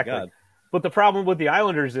 Exactly. Oh, my God. But the problem with the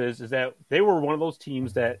Islanders is that they were one of those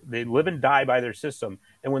teams that they live and die by their system,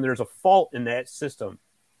 and when there's a fault in that system,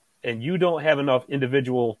 and you don't have enough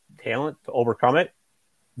individual talent to overcome it,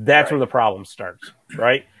 that's where the problem starts,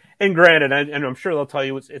 right? And granted, and I'm sure they'll tell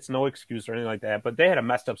you it's no excuse or anything like that, but they had a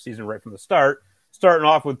messed up season right from the start, starting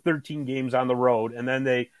off with 13 games on the road, and then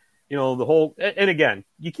they, the whole, and again,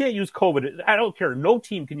 you can't use COVID. I don't care. No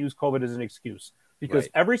team can use COVID as an excuse because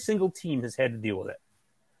every single team has had to deal with it.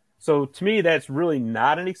 So to me, that's really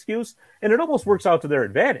not an excuse, and it almost works out to their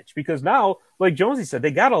advantage because now, like Jonesy said,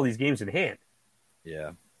 they got all these games in hand.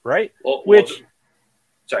 Yeah. Right?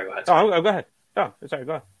 Sorry, go ahead. Oh, go ahead. Oh, sorry,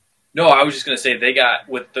 go ahead. No, I was just going to say they got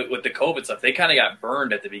with the COVID stuff. They kind of got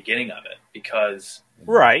burned at the beginning of it because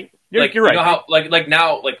you're right. You know how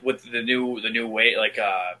now with the new way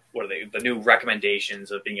what are they, the new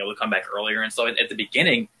recommendations of being able to come back earlier and stuff. At the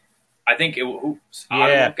beginning, I think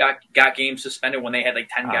Ottawa got games suspended when they had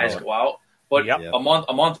 10 guys go out. But a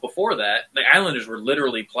month before that, the Islanders were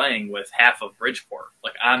literally playing with half of Bridgeport,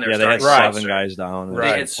 on their starting. They had 7 guys down. They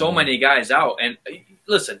had so many guys out, and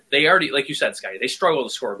listen, they already, like you said, Scotty, they struggle to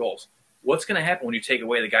score goals. What's going to happen when you take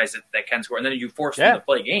away the guys that can score, and then you force them to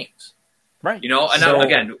play games? Right. And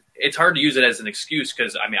again, it's hard to use it as an excuse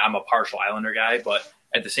because I'm a partial Islander guy, but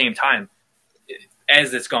at the same time,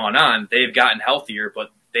 as it's gone on, they've gotten healthier,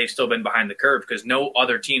 but they've still been behind the curve because no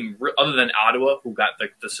other team, other than Ottawa, who got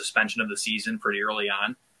the suspension of the season pretty early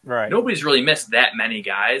on, nobody's really missed that many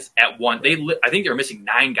guys at one. I think they were missing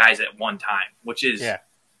 9 guys at one time, which is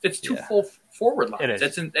it's 2 full forward lines. It is.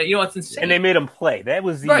 It's insane. And they made them play. That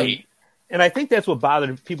was right. And I think that's what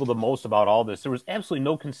bothered people the most about all this. There was absolutely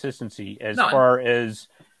no consistency as far as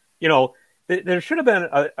there should have been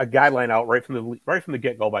a guideline out right from the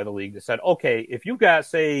get-go by the league that said, okay, if you've got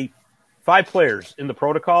say 5 players in the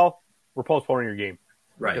protocol, we're postponing your game.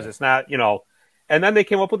 Right. Because it's not, and then they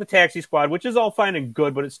came up with the taxi squad, which is all fine and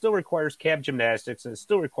good, but it still requires cab gymnastics and it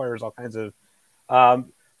still requires all kinds of,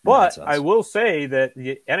 but I will say that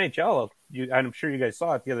the NHL, I'm sure you guys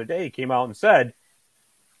saw it the other day, came out and said,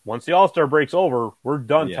 once the All-Star break's over, we're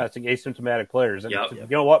done Yeah. testing asymptomatic players. And Yep. you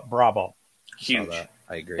know what? Bravo. Huge.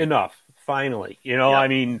 I agree. Enough. Finally. You know, Yep. I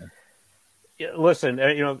mean, listen,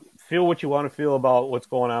 feel what you want to feel about what's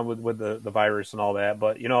going on with the virus and all that.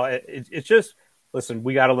 But, it's just, listen,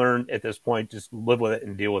 we got to learn at this point, just live with it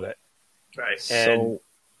and deal with it. Right. So,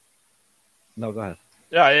 no, go ahead.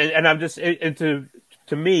 Yeah, and I'm just, to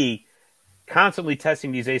me, constantly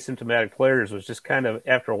testing these asymptomatic players was just kind of,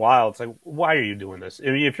 after a while, it's like, why are you doing this? I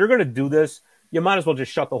mean, if you're going to do this, you might as well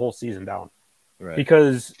just shut the whole season down. Right.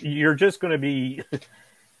 Because you're just going to be...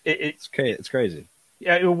 It's crazy.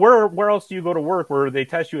 Yeah, where else do you go to work where they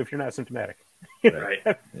test you if you're not symptomatic? Right.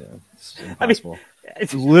 Yeah, it's impossible.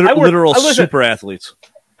 It's Literal super athletes.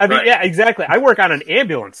 I mean, Right. yeah, exactly. I work on an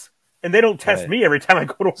ambulance, and they don't test Right. me every time I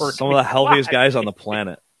go to work. Some of the healthiest guys on the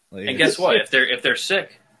planet. Like, And guess what? If they're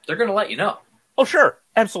sick, they're going to let you know. Oh, sure,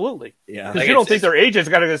 absolutely. Yeah. Because Like, you don't it's- think their agent's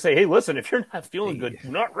got to say, "Hey, listen, if you're not feeling good, do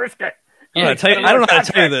not risk it." I don't know Yeah, how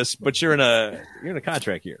to tell you this, but you're in a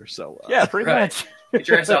contract year, so Yeah, pretty Right. much. Get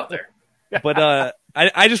your ass out there. But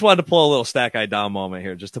I just wanted to pull a little stack eye down moment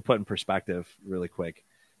here, just to put in perspective, really quick.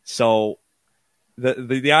 So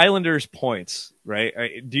the Islanders' points, right?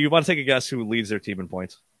 Do you want to take a guess who leads their team in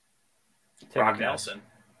points? Brock Nelson.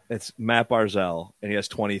 It's Matt Barzal, and he has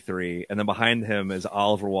 23, and then behind him is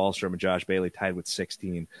Oliver Wahlstrom and Josh Bailey, tied with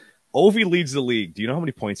 16. Ovi leads the league. Do you know how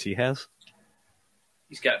many points he has?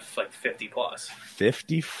 He's got like 50 plus.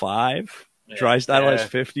 55. Yeah. Drysdale Yeah. has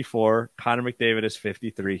 54. Connor McDavid is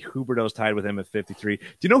 53. Huberdeau's tied with him at 53. Do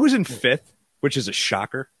you know who's in fifth, which is a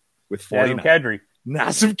shocker, with Adam 49? Kadri.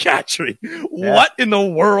 Nazem Kadri. What in the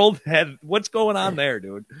world? What's going on there,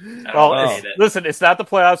 dude? Well, I Oh. hate it. listen, it's not the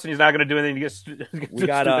playoffs, and he's not going to do anything to get. We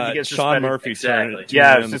got Sean Murphy. Exactly.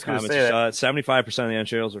 Yeah, I was in the just gonna comments. say that. 75% of the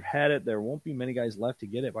NHLers have had it. There won't be many guys left to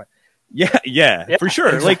get it. But yeah, for sure.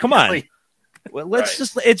 Exactly. Like, come on. Well, let's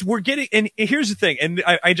Right. just we're getting, and here's the thing, and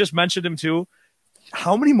I just mentioned him too.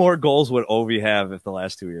 How many more goals would Ovi have if the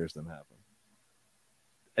last 2 years didn't happen?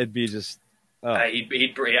 It'd be just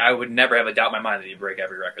I would never have a doubt in my mind that he'd break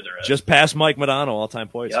every record there is. just past Mike Modano all-time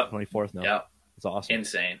points, Yep. 24th now. Yep. It's awesome.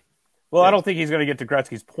 Insane. Well, I don't think he's going to get to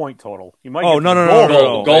Gretzky's point total. He might. Oh, get no, to no, no, goal. no,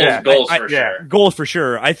 no. Goals, Yeah. goals I- for yeah. sure. Goals for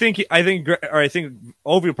sure. I think Ovi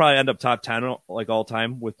will probably end up top 10 like all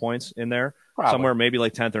time with points in there. Probably. Somewhere maybe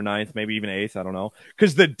like 10th or 9th, maybe even 8th. I don't know.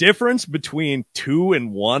 Because the difference between 2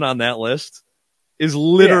 and 1 on that list is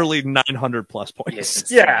literally 900 plus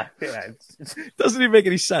points. Yes. Yeah, it's Doesn't even make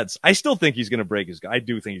any sense. I still think he's going to break I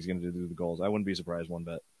do think he's going to do the goals. I wouldn't be surprised one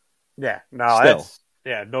bit. yeah. No,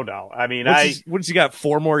 Still. no doubt. I mean, What's he got?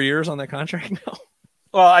 4 more years on that contract now?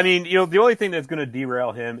 well, I mean, the only thing that's going to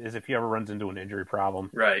derail him is if he ever runs into an injury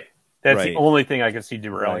problem. Right. That's Right. the only thing I can see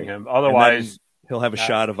derailing Right. him. Otherwise, He'll have a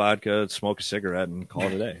shot of vodka, smoke a cigarette, and call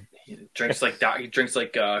it a day. He drinks like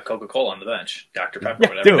Coca-Cola on the bench, Dr. Pepper, Yeah,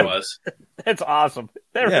 whatever dude. it was. that's awesome.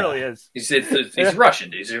 That Yeah. really is. He's Russian,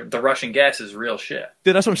 dude. The Russian gas is real shit.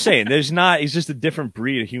 Dude, that's what I'm saying. He's just a different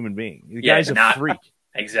breed of human being. The Yeah, guy's a not- freak.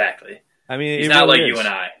 Exactly. I mean, He's it not really like is. you and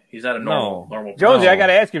I. He's not a No. normal. Jonesy, No. I got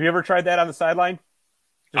to ask you, have you ever tried that on the sideline?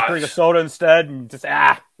 Just drink a I've- soda instead and just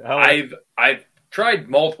I've tried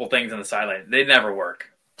multiple things on the sideline. They never work.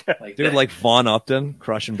 Like Dude, like Vaughn Upton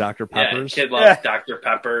crushing Dr. yeah, Peppers. kid loves Dr.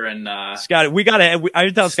 Pepper and Scotty, I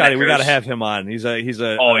tell Scotty we Snickers. got to have him on. He's a you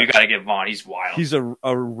got to get Vaughn. He's wild. he's a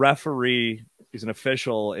referee. He's an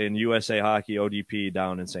official in USA Hockey ODP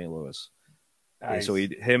down in St. Louis. Nice. So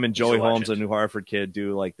him and Joey a Holmes, a legend. New Hartford kid,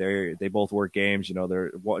 do like they both work games. You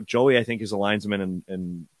know, Joey I think is a linesman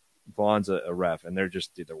and Vaughn's a ref, and they're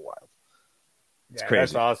wild. It's crazy.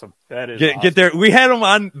 That's awesome. That is Get awesome. there. We had him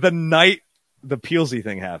on the night the Peelsy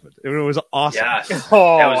thing happened. It was awesome. yes.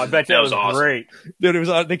 Oh, That was- I bet that that was was awesome. great. Dude, it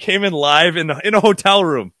was. They came in live in a hotel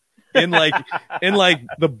room in like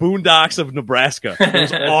the boondocks of Nebraska. It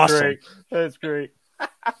was That's awesome. great. That's great.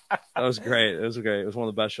 That was great. It was great. It was one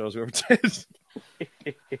of the best shows we ever did.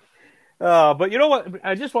 But you know what?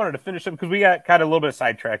 I just wanted to finish up because we got kind of a little bit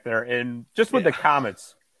sidetracked there. And just with the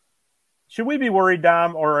comments, should we be worried,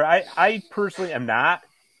 Dom? Or I personally am not.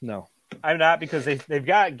 No. I'm not because they've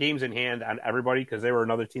got games in hand on everybody because they were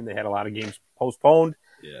another team that had a lot of games postponed.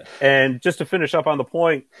 Yeah. And just to finish up on the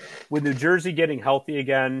point, with New Jersey getting healthy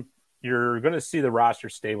again, you're going to see the roster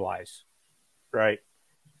stabilize, right?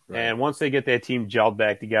 And once they get that team gelled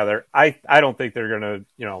back together, I don't think they're going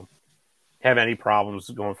to, have any problems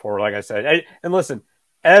going forward. Like I said, and listen,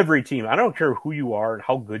 every team, I don't care who you are and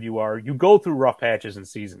how good you are, you go through rough patches and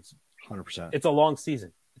seasons. 100%. It's a long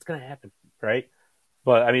season. It's going to happen, right?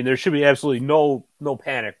 But I mean, there should be absolutely no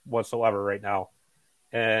panic whatsoever right now.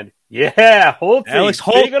 And yeah, Holtby. Alex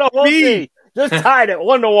Speaking of Holtby. Holtby, just tied it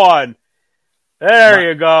 1-1. There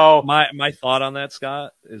you go. My thought on that,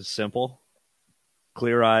 Scott, is simple.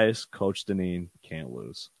 Clear eyes, Coach Dineen can't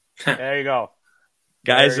lose. There you go.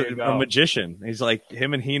 Guy's a magician. He's like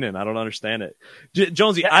him and Heenan. I don't understand it.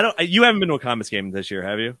 Jonesy, you haven't been to a Comets game this year,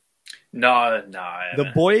 have you? No.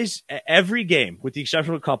 The boys, every game, with the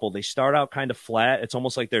exception of a couple, they start out kind of flat. It's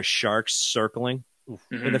almost like they're sharks circling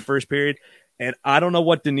in the first period. And I don't know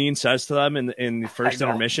what Dineen says to them in the first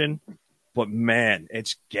intermission, but man,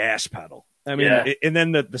 it's gas pedal. I mean, and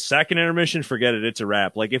then the second intermission, forget it. It's a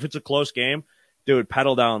wrap. Like if it's a close game, dude,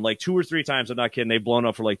 pedal down like 2 or 3 times. I'm not kidding. They've blown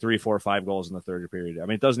up for like 3, 4, 5 goals in the third period. I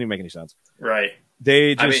mean, it doesn't even make any sense. Right.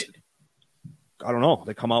 They just, I don't know.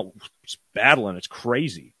 They come out battling. It's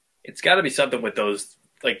crazy. It's got to be something with those,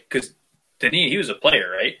 like, because Dineen, he was a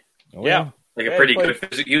player, right? Oh, yeah. Like a pretty good,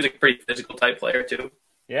 he was a pretty physical type player too.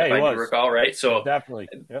 Yeah, if he was. I recall, right? So definitely,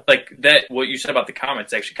 like that. What you said about the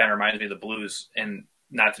Comets actually kind of reminds me of the Blues, and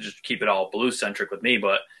not to just keep it all Blues centric with me,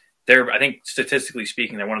 but they're, I think, statistically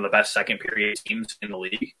speaking, they're one of the best second period teams in the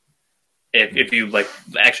league. If you like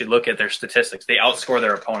actually look at their statistics, they outscore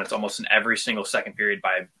their opponents almost in every single second period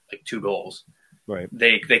by like 2 goals. Right.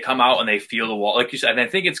 They come out and they feel the wall, like you said. And I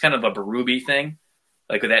think it's kind of a Berube thing,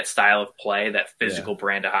 like with that style of play, that physical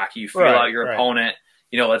brand of hockey. You feel out your opponent.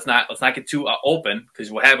 You know, let's not get too open,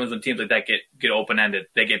 because what happens when teams like that get open ended?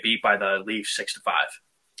 They get beat by the Leafs 6-5.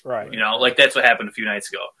 Right. You know, like that's what happened a few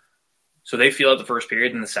nights ago. So they feel out the first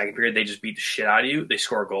period, and the second period they just beat the shit out of you. They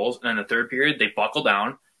score goals, and then the third period they buckle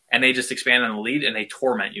down and they just expand on the lead and they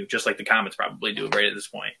torment you, just like the Comets probably do right at this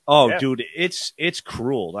point. Oh, dude, it's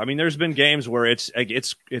cruel. I mean, there's been games where it's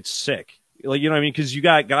sick. Like, you know what I mean? Because you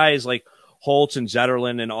got guys like Holtz and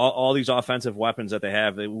Zetterlund and all these offensive weapons that they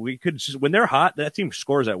have. We could just, when they're hot, that team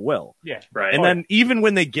scores at will. Yeah, right. And then even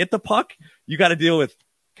when they get the puck, you got to deal with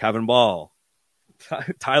Kevin Ball,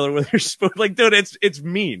 Tyler Witherspoon. Like, dude, it's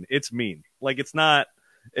mean. It's mean. Like, it's not.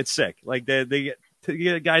 It's sick. Like they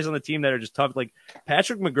get guys on the team that are just tough. Like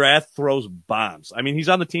Patrick McGrath throws bombs. I mean, he's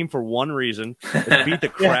on the team for one reason: to beat the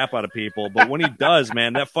crap out of people. But when he does,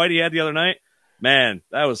 man, that fight he had the other night, man,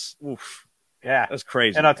 that was oof. Yeah, that's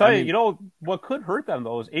crazy. And I'll tell you, you know what could hurt them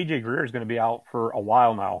though is AJ Greer is going to be out for a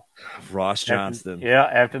while now. Ross Johnston.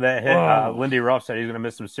 After that hit, Lindy Ruff said he's going to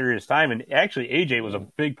miss some serious time. And actually, AJ was a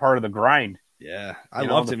big part of the grind. Yeah, I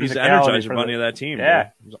loved him. He's the energizer bunny of that team. Yeah,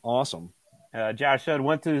 it was awesome. Josh said,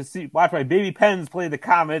 went to watch my baby Pens play the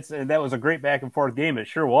Comets, and that was a great back and forth game. It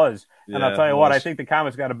sure was. Yeah, and I'll tell you what, I think the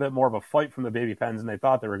Comets got a bit more of a fight from the baby Pens than they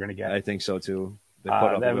thought they were going to get. I think so too. They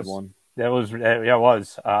put up a good one. It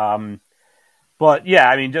was. But yeah,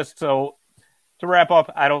 I mean, just so to wrap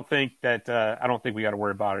up, I don't think we got to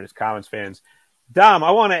worry about it as Comets fans. Dom,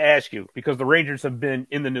 I want to ask you, because the Rangers have been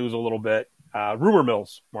in the news a little bit. Rumor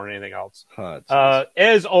mills more than anything else.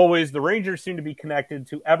 As always, the Rangers seem to be connected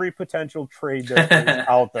to every potential trade that's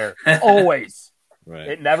out there. Always. Right.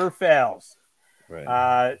 It never fails.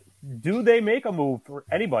 Right. Do they make a move for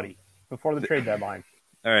anybody before the trade deadline?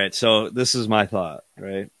 All right, so this is my thought,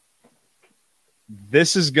 right?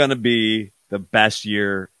 This is going to be the best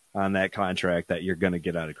year on that contract that you're going to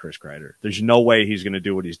get out of Chris Kreider. There's no way he's going to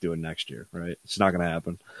do what he's doing next year, right? It's not going to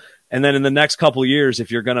happen. And then in the next couple of years,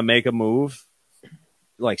 if you're going to make a move,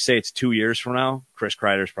 like say it's 2 years from now, Chris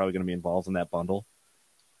Kreider is probably going to be involved in that bundle.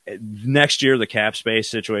 Next year, the cap space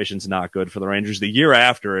situation's not good for the Rangers. The year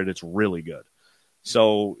after it, it's really good.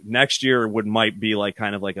 So next year might be like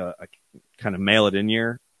kind of a kind of mail it in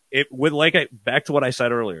year. It would back to what I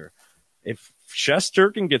said earlier. If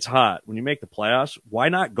Shesterkin gets hot when you make the playoffs, why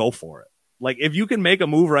not go for it? Like if you can make a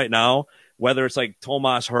move right now, whether it's like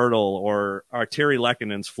Tomas Hertl or Arturi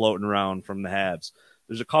Lekkonen's floating around from the Habs,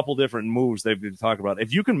 there's a couple different moves they've been talking about.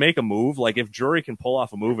 If you can make a move, like if Drury can pull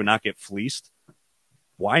off a move and not get fleeced,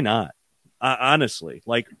 why not? Honestly,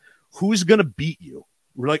 like who's gonna beat you?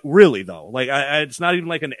 Like really though, like it's not even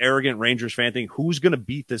like an arrogant Rangers fan thing. Who's gonna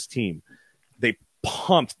beat this team? They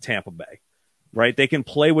pumped Tampa Bay, right? They can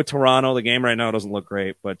play with Toronto. The game right now doesn't look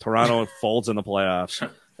great, but Toronto folds in the playoffs.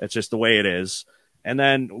 It's just the way it is. And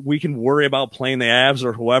then we can worry about playing the Avs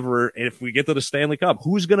or whoever if we get to the Stanley Cup.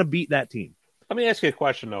 Who's going to beat that team? Let me ask you a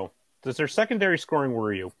question, though. Does their secondary scoring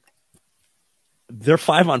worry you? Their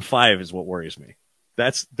 5-on-5 is what worries me.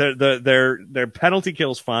 That's their penalty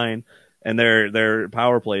kill's fine, and their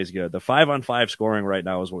power play is good. The 5-on-5 scoring right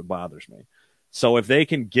now is what bothers me. So if they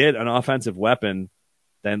can get an offensive weapon,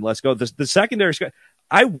 then let's go. The secondary,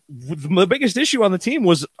 the biggest issue on the team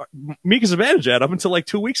was Mika Zibanejad up until like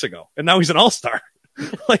 2 weeks ago, and now he's an all-star.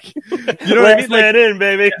 Like, you know what I mean? Like, in,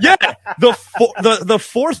 baby. Yeah, the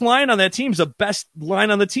fourth line on that team is the best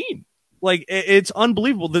line on the team. Like, it's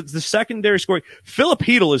unbelievable. The secondary scoring. Philip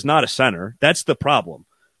Hedl is not a center. That's the problem.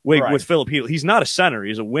 with Philip Healy. He's not a center.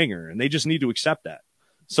 He's a winger, and they just need to accept that.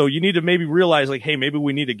 So you need to maybe realize, like, hey, maybe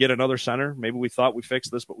we need to get another center. Maybe we thought we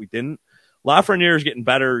fixed this, but we didn't. Lafreniere is getting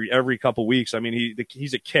better every couple weeks. I mean,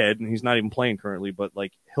 he's a kid, and he's not even playing currently, but,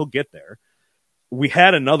 like, he'll get there. We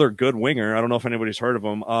had another good winger. I don't know if anybody's heard of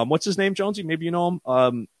him. What's his name, Jonesy? Maybe you know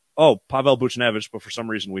him. Pavel Buchnevich, but for some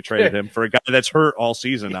reason we traded him for a guy that's hurt all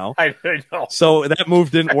season now. I know. So that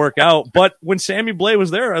move didn't work out. But when Sammy Blais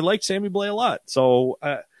was there, I liked Sammy Blais a lot. So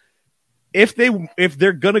if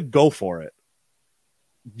they're gonna go for it,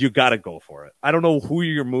 you got to go for it. I don't know who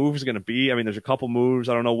your move is going to be. I mean, there's a couple moves.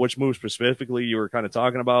 I don't know which moves specifically you were kind of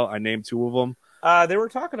talking about. I named two of them. They were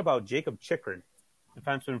talking about Jacob Chikrin,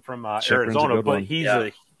 defenseman from Arizona, but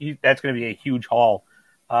that's going to be a huge haul.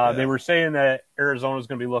 They were saying that Arizona is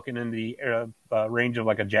going to be looking in the range of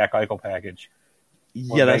like a Jack Eichel package.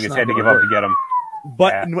 Yeah, that's Vegas had to give up to get him.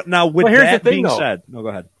 But now, with that being said, no, go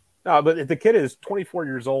ahead. No, but if the kid is 24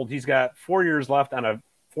 years old, he's got 4 years left on a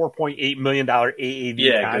 $4.8 million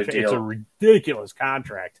AAV contract. It's a ridiculous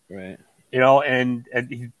contract. Right. You know, and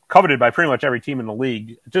he's coveted by pretty much every team in the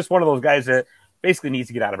league. Just one of those guys that basically needs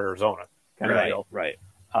to get out of Arizona. Right.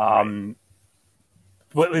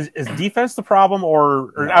 What is defense the problem,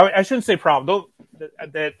 or no. I shouldn't say problem.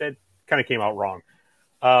 That kind of came out wrong.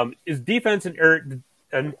 Is defense an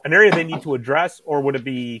area they need to address, or would it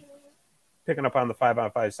be picking up on the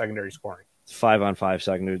 5-on-5 secondary scoring? 5-on-5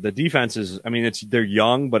 secondary. The defense is, I mean, they're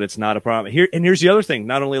young, but it's not a problem. Here's the other thing.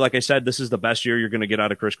 Not only, like I said, this is the best year you're going to get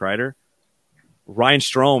out of Chris Kreider. Ryan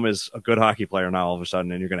Strome is a good hockey player now all of a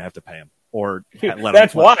sudden, and you're going to have to pay him. Or let him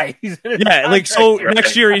That's play. why he's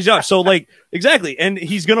next year he's up. So like exactly, and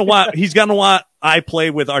he's gonna want I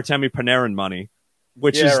play with Artemi Panarin money,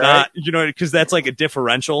 which is not because that's like a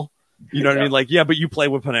differential. You know what I mean? Like but you play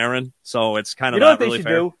with Panarin, so it's kind of not really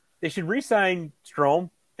fair. Do? They should re-sign Strome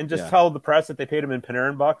and just tell the press that they paid him in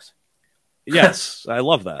Panarin bucks. Yes, I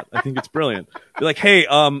love that. I think it's brilliant. Be like, hey,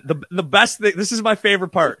 the best thing. This is my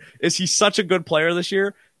favorite part. Is he's such a good player this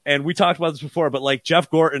year. And we talked about this before, but like Jeff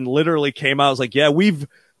Gorton literally came out. I was like, yeah, we've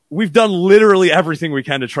done literally everything we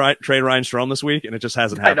can to trade Ryan Strome this week, and it just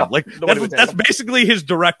hasn't happened. Like that's basically his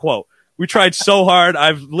direct quote. We tried so hard.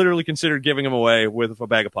 I've literally considered giving him away with a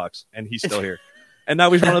bag of pucks, and he's still here. And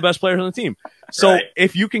now he's one of the best players on the team. So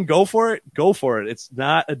if you can go for it, go for it. It's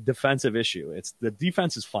not a defensive issue. It's the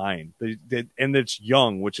defense is fine, and it's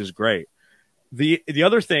young, which is great. The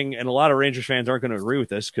other thing, and a lot of Rangers fans aren't going to agree with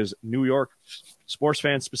this because New York sports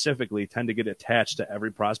fans specifically tend to get attached to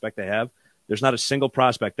every prospect they have. There's not a single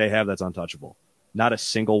prospect they have that's untouchable. Not a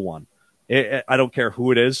single one. I don't care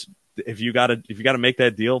who it is. If you got to make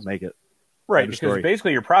that deal, make it. Right, because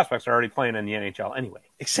basically your prospects are already playing in the NHL anyway.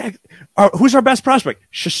 Exactly. Who's our best prospect?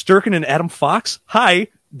 Shesterkin and Adam Fox? Hi,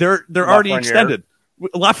 they're already extended.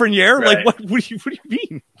 Lafreniere? Right. Like what do you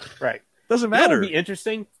mean? Right. Doesn't matter. It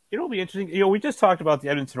would be interesting. We just talked about the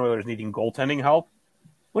Edmonton Oilers needing goaltending help.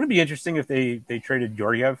 Wouldn't it be interesting if they traded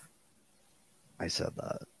Georgiev? I said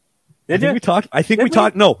that. Did you? We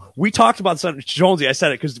talked. No, we talked about something. Jonesy, I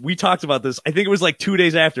said it because we talked about this. I think it was like 2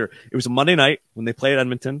 days after. It was a Monday night when they played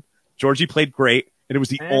Edmonton. Georgie played great, and it was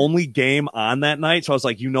the only game on that night. So I was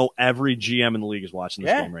like, every GM in the league is watching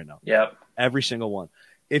this game right now. Yep. Every single one.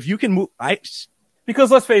 If you can move, because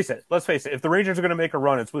let's face it. If the Rangers are going to make a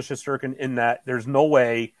run, it's with Shesterkin in that. There's no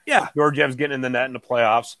way Georgiev's getting in the net in the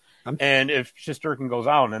playoffs. And if Shesterkin goes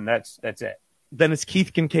out, then that's it. Then it's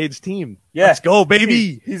Keith Kincaid's team. Yeah. Let's go,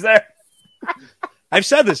 baby. He's there. I've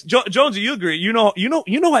said this. Jonesy, you agree. You know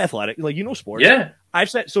athletic. Like, sports. Yeah. I've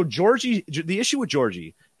said, so Georgie, the issue with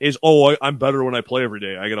Georgie is, I'm better when I play every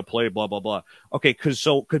day. I got to play, blah, blah, blah. Okay,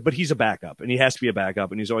 but he's a backup, and he has to be a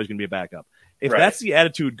backup, and he's always going to be a backup. If that's the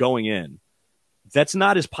attitude going in, that's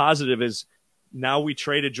not as positive as now we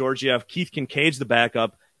traded Georgiev. Keith Kincaid's the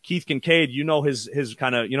backup. Keith Kincaid, his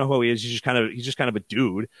kind of, who he is. He's just kind of a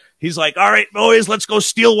dude. He's like, all right, boys, let's go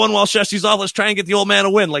steal one while Shesty's off. Let's try and get the old man a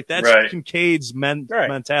win. Like that's Kincaid's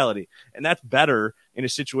mentality. And that's better in a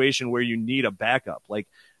situation where you need a backup. Like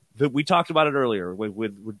we talked about it earlier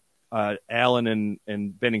with Allen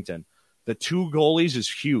and Binnington. The two goalies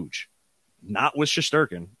is huge. Not with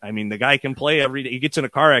Shesterkin. I mean, the guy can play every day. He gets in a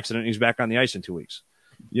car accident and he's back on the ice in 2 weeks.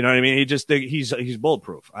 You know what I mean? He's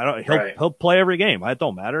bulletproof. He'll play every game. It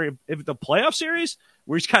don't matter. If the playoff series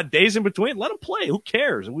where he's got days in between, let him play. Who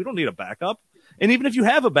cares? We don't need a backup. And even if you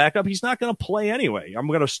have a backup, he's not going to play anyway. I'm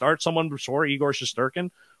going to start someone before Igor Shesterkin,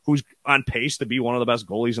 who's on pace to be one of the best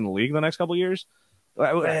goalies in the league the next couple of years.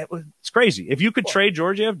 It's crazy. If you could trade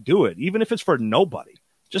Georgiev, do it. Even if it's for nobody,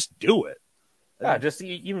 just do it. Yeah, just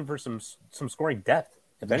even for some scoring depth.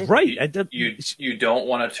 Right. You don't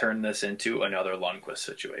want to turn this into another Lundqvist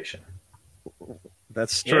situation.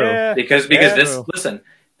 That's true. Yeah. Because Yeah. this, listen,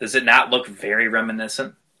 does it not look very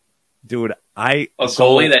reminiscent? Dude, A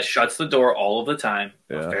goalie that shuts the door all of the time,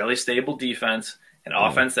 Yeah. a fairly stable defense, an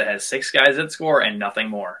offense that has 6 guys that score and nothing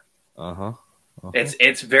more. Uh-huh.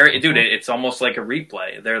 It's very, dude, it's almost like a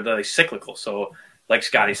replay. They're the cyclical. So, like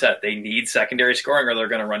Scotty said, they need secondary scoring or they're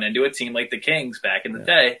going to run into a team like the Kings back in the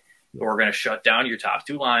day who are going to shut down your top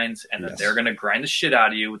 2 lines and then they're going to grind the shit out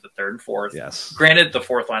of you with the 3rd and 4th. Yes. Granted, the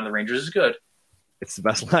 4th line of the Rangers is good. It's the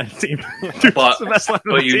best line of the team. Dude, But, it's the best line of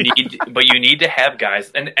but the you team. need to have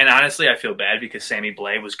guys, and honestly, I feel bad because Sammy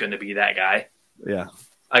Blais was going to be that guy. Yeah.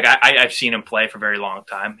 Like I've seen him play for a very long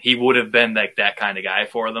time. He would have been like that kind of guy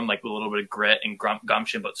for them, like with a little bit of grit and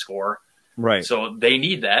gumption, but score. Right. So they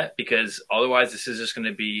need that because otherwise, this is just going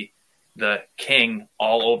to be the King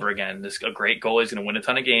all over again. A great goalie is going to win a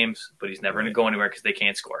ton of games, but he's never going to go anywhere because they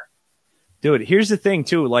can't score. Dude, here's the thing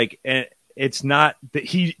too. Like, it's not that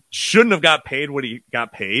he shouldn't have got paid what he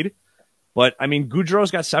got paid, but I mean, Goudreau's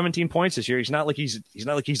got 17 points this year. He's not like he's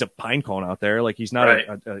a pine cone out there. Like he's not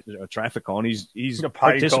a traffic cone. He's A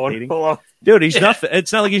pine participating. cone. Dude, he's nothing.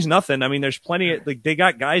 It's not like he's nothing. I mean, there's plenty of like they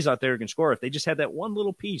got guys out there who can score. If they just had that one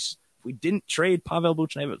little piece, if we didn't trade Pavel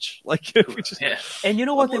Buchnevich, like if we just, Yeah. And you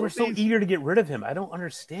know what? They were so eager to get rid of him. I don't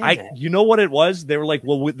understand that. you know what it was? They were like,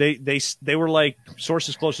 well, they were like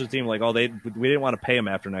sources close to the team, like, oh, we didn't want to pay him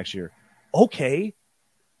after next year. Okay,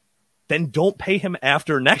 then don't pay him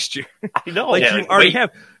after next year. I know. Like Yeah, you like, already wait.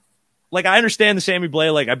 have. Like I understand the Sammy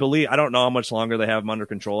Blais. Like I don't know how much longer they have him under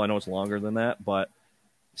control. I know it's longer than that, but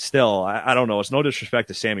still, I don't know. It's no disrespect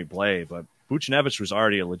to Sammy Blais, but Buchnevich was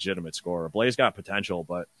already a legitimate scorer. Blais got potential,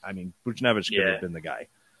 but I mean, Buchnevich could have been the guy.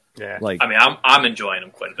 Yeah. Like, I mean, I'm enjoying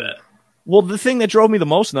him quite a bit. well, the thing that drove me the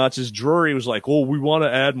most nuts is Drury was like, "Oh, we want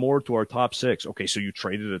to add more to our top 6." Okay, so you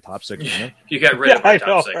traded a top 6 winger. You got rid of Yeah, I the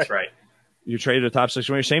know, top 6, right? right? You traded a top 6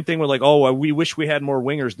 winger. Same thing with like, oh, we wish we had more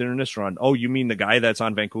wingers during this run. Oh, you mean the guy that's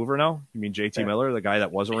on Vancouver now? You mean JT Miller, the guy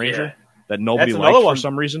that was a Ranger that nobody That's liked another for one.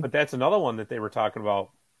 some reason? But that's another one that they were talking about.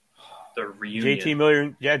 The reunion. JT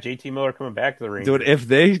Miller. Yeah, JT Miller coming back to the Rangers. Dude, if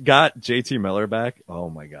they got JT Miller back, oh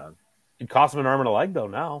my god, It cost him an arm and a leg, though,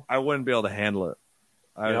 now. I wouldn't be able to handle it.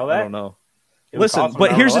 I know that? I don't know. It would Listen, cost him but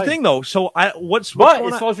an arm here's and the a leg. thing, though. So what's But going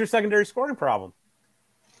it on? solves your secondary scoring problem.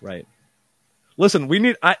 Right. Listen, we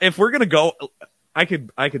need. If we're gonna go, I could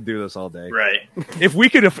do this all day. Right. If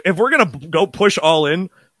we're gonna go push all in,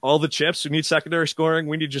 all the chips, we need secondary scoring.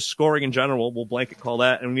 We need just scoring in general. We'll blanket call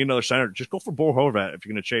that, and we need another center. Just go for Bo Horvat if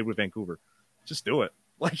you're gonna trade with Vancouver. Just do it.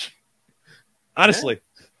 Like, honestly,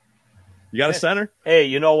 you got a center. Hey,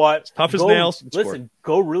 you know what? Tough as nails. It's Listen,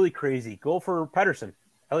 go really crazy. Go for Pedersen.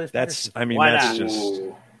 Elias That's. Pettersson. I mean, Why that's not? just.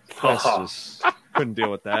 Ooh. That's just couldn't deal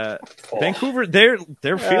with that. Vancouver, they're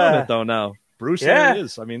feeling it though now. Bruce, Yeah. there it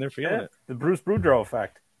is. I mean, they're feeling Yeah, it, the Bruce Boudreau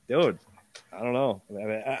effect. dude. I don't know. I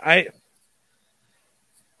mean,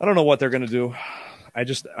 I don't know what they're gonna do.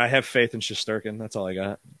 I have faith in Shesterkin. That's all I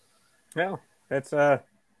got. Yeah, that's I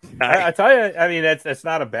tell you, I mean, that's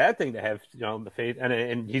not a bad thing to have, the faith,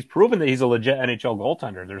 and he's proven that he's a legit NHL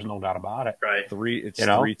goaltender. There's no doubt about it. Right. It's You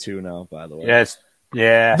know? 3-2 now. By the way, Yes,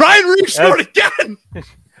 yeah. Ryan Reeves scored again.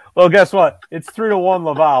 Well, guess what? It's 3-1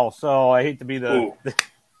 Laval. So I hate to be Ooh.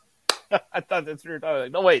 I thought that's 3-1.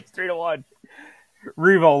 Like, no, wait, it's 3-1.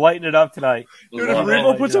 Revo lighting it up tonight. Dude, if Love it.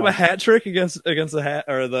 Revo puts up a hat trick against the hat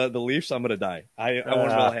or the Leafs, I'm gonna die. I won't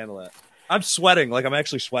be able to handle that. I'm sweating, like I'm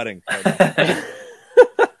actually sweating. Right now.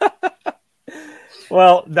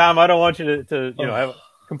 Well, Dom, I don't want you to have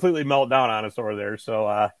completely melt down on us over there.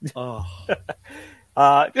 So Oh,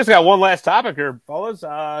 just got one last topic here, fellas.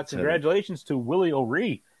 Congratulations to Willie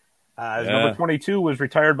O'Ree. His number 22 was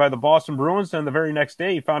retired by the Boston Bruins, and the very next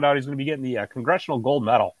day he found out he's going to be getting the Congressional Gold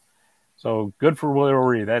Medal. So good for Willie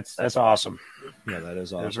O'Ree. That's awesome. yeah, that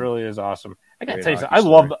is awesome. It really is awesome. I got to Great tell you hockey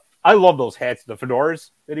something. I love those hats, the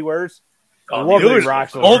fedoras that he wears. I Oh, love that Dude, he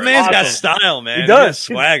rocks those. old man's got Awesome. style, man. He does.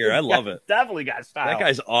 He got swagger. I love it. Definitely got style. That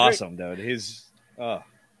guy's awesome, dude. He's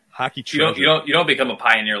hockey You don't, treasure. you don't become a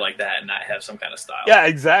pioneer like that and not have some kind of style. Yeah,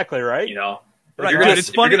 exactly, right? You know, if Right, you're dude, gonna, it's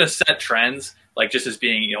if you're funny. gonna set trends, like just as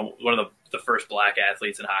being, one of the first black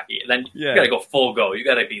athletes in hockey, and then Yeah. you got to go full go. You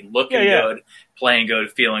got to be looking Yeah. good, playing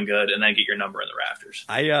good, feeling good, and then get your number in the rafters.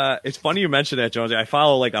 It's funny you mentioned that, Jonesy. I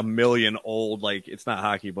follow like a million old, like it's not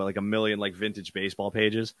hockey, but like a million like vintage baseball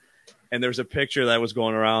pages. And there's a picture that was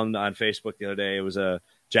going around on Facebook the other day. It was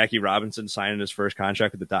Jackie Robinson signing his first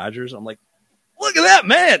contract with the Dodgers. I'm like, look at that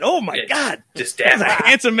man! Oh my Yeah, god, Just that's a dapper,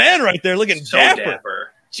 handsome man right there, looking so dapper.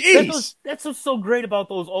 dapper. Jeez, That's what's so great about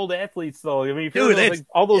those old athletes, though. I mean, if you Dude, remember, it's- like,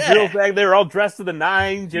 all those yeah. girls back there, all dressed to the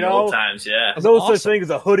nines, The old times, yeah. No awesome. such thing as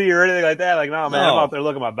a hoodie or anything like that. Like, no, man, No. I'm out there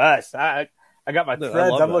looking my best. I got my Dude, I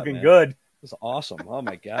threads. love I'm that, looking man. good. It's awesome. Oh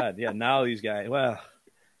my god. Yeah. Now these guys. Well,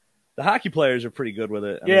 the hockey players are pretty good with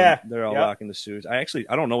it. I Yeah. mean, they're all rocking the suits. I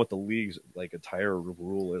don't know what the league's like attire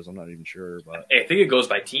rule is. I'm not even sure, but I think it goes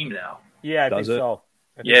by team now. Yeah, I think Does it? so.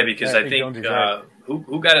 Yeah, because I think Jonesy's right.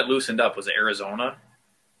 who got it loosened up was it Arizona.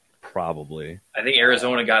 probably. I think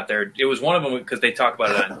Arizona got their. It was one of them because they talk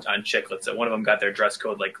about it on Chicklets. That one of them got their dress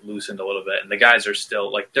code like loosened a little bit, and the guys are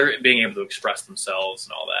still like they're being able to express themselves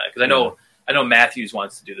and all that. Because I know Matthews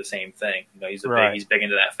wants to do the same thing. You know, he's big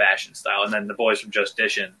into that fashion style, and then the boys from Just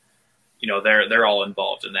Dishin', you know, they're all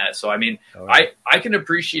involved in that. So I mean, I can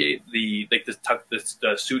appreciate the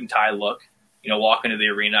suit and tie look. You know, walk into the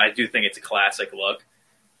arena. I do think it's a classic look,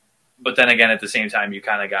 but then again, at the same time, you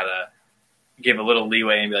kind of gotta give a little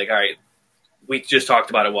leeway and be like, all right, we just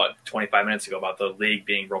talked about it, 25 minutes ago about the league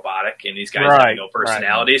being robotic and these guys have no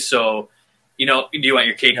personality. Right. So, you know, do you want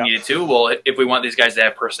your cake and eat it too? Well, if we want these guys to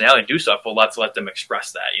have personality and do stuff, well, let's let them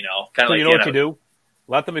express that, you know. Kind of so you know what you do?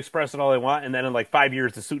 Let them express it all they want, and then in like 5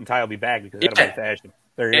 years, the suit and tie will be back because that'll be fashion.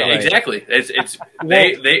 There you go. Exactly. It's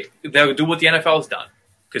they'll do what the NFL has done.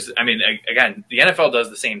 Because, I mean, again, the NFL does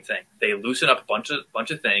the same thing. They loosen up a bunch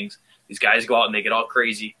of things. These guys go out and they get all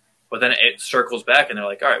crazy. But then it circles back and they're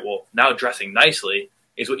like, all right, well, now dressing nicely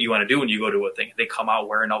is what you want to do when you go to a thing. They come out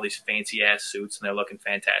wearing all these fancy-ass suits and they're looking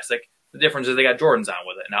fantastic. The difference is they got Jordans on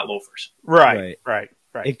with it, not loafers. Right.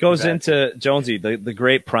 It goes into, Jonesy, the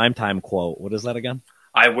great primetime quote. What is that again?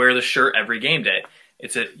 I wear the shirt every game day.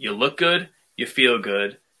 It's you look good, you feel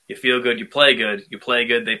good, you play good,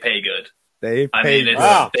 they pay good. They pay good.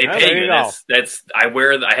 They pay good.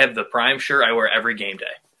 I have the Prime shirt I wear every game day.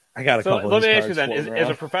 I got a couple. Let me ask you then: as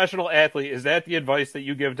a professional athlete, is that the advice that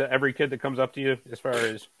you give to every kid that comes up to you? As far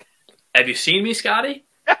as, have you seen me, Scotty?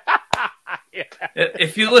 Yeah.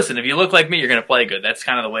 If you look like me, you're going to play good. That's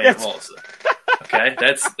kind of the way it rolls. Okay,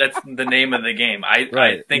 that's the name of the game.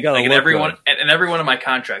 I think like in every one of my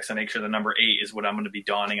contracts, I make sure the number 8 is what I'm going to be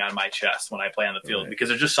donning on my chest when I play on the field because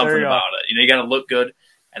there's just something about it. You know, you got to look good,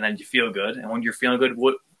 and then you feel good, and when you're feeling good,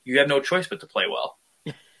 you have no choice but to play well.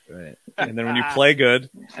 Right. And then when you play good.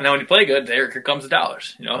 There comes the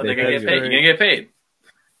dollars. You know, they're going to get paid. You're going to get paid.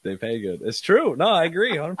 They pay good. It's true. No, I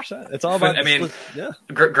agree 100%. It's all about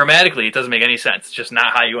grammatically, it doesn't make any sense. It's just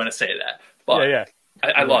not how you want to say that. But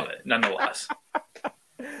I love it, nonetheless.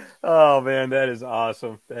 Oh, man, that is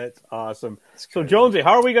awesome. That's awesome. So, Jonesy,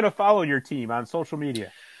 how are we going to follow your team on social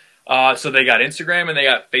media? So they got Instagram and they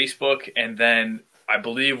got Facebook, and then I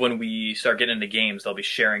believe when we start getting into games, they'll be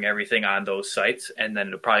sharing everything on those sites, and then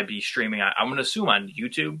it'll probably be streaming on, I'm going to assume on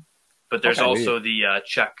YouTube, but there's also the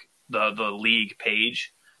the league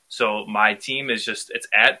page. So my team is it's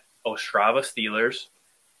at Ostrava Steelers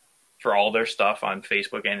for all their stuff on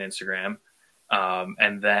Facebook and Instagram.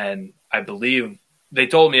 And then I believe they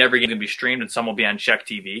told me every game will be streamed and some will be on Czech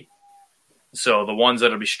TV. So the ones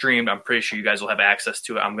that will be streamed, I'm pretty sure you guys will have access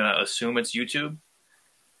to it. I'm going to assume it's YouTube.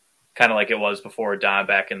 Kind of like it was before Don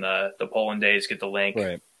back in the Poland days, get the link,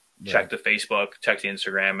 check the Facebook, check the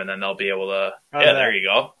Instagram, and then they'll be able to, there you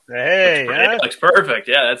go. Hey, looks perfect.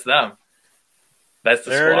 Yeah, that's them. That's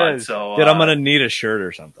the squad. So, I'm going to need a shirt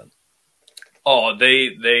or something. Oh,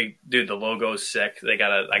 dude, the logo's sick. I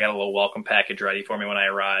got a little welcome package ready for me when I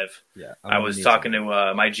arrive. Yeah. I was talking to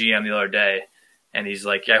my GM the other day, and he's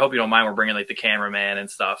like, I hope you don't mind. We're bringing like the cameraman and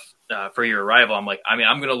stuff for your arrival. I'm like, I'm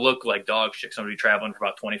going to look like dog shit. Somebody traveling for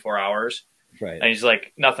about 24 hours. Right. And he's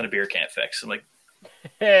like, nothing a beer can't fix. I'm like,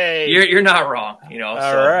 hey, you're not wrong. You know?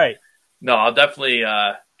 All right. No, I'll definitely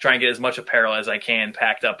try and get as much apparel as I can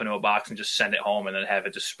packed up into a box and just send it home and then have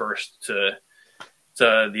it dispersed to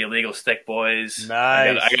the illegal stick boys.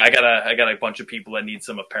 Nice. I got a bunch of people that need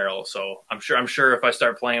some apparel. So I'm sure if I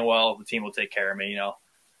start playing well, the team will take care of me, you know?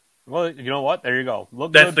 Well, you know what? There you go.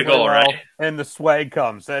 That's the goal, right? And the swag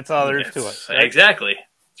comes. That's all there is to it. Right? Exactly.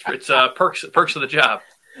 It's perks of the job.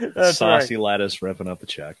 That's Saucy lettuce ripping up the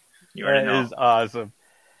check. You already know. That is awesome.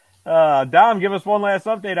 Dom, give us one last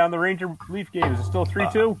update on the Ranger Leaf game. Is it still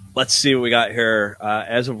 3-2? Let's see what we got here.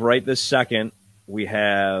 As of right this second, we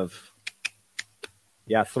have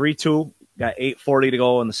 3-2. Got 8:40 to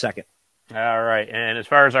go in the second. All right, and as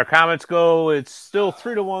far as our comments go, it's still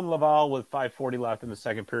 3-1 Laval with 5:40 left in the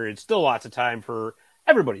second period. Still lots of time for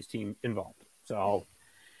everybody's team involved. So,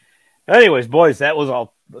 anyways, boys, that was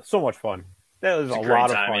so much fun. That was a lot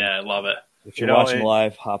of fun. Yeah, I love it. If you're watching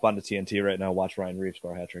live, hop onto TNT right now. Watch Ryan Reeves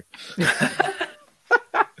score a hat trick.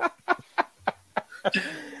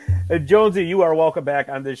 Jonesy, you are welcome back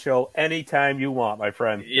on this show anytime you want, my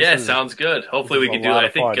friend. Yeah, sounds good. Hopefully we can do it. I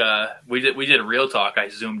think we did Real Talk. I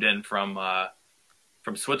zoomed in from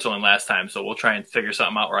Switzerland last time, so we'll try and figure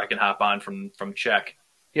something out where I can hop on from Czech.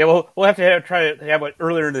 Yeah, we'll have to try to have it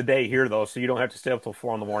earlier in the day here, though, so you don't have to stay up till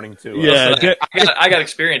 4 a.m. too. Yeah, I got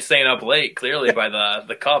experience staying up late. Clearly by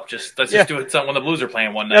the cup. Let's just do it when the Blues are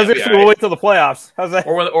playing one night. We'll wait till the playoffs. How's that?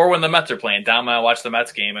 Or when the Mets are playing. Down and I watch the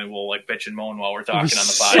Mets game, and we'll like bitch and moan while we're talking on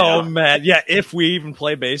the pod. So mad. Yeah, if we even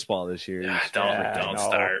play baseball this year. Don't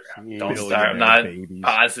start. Geez. Don't start. I'm not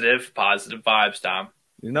positive vibes, Tom.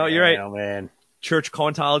 No, you're right. Oh, man. Church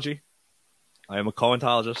coentology. I am a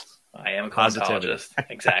coentologist. I am a cosmetologist.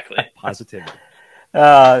 Exactly. Positivity.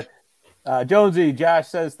 Jonesy, Josh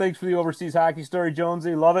says, thanks for the overseas hockey story,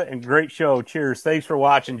 Jonesy. Love it and great show. Cheers. Thanks for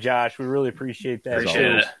watching, Josh. We really appreciate that.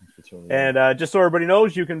 Appreciate it. And just so everybody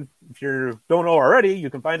knows, you can, if you don't know already, you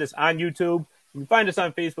can find us on YouTube. You can find us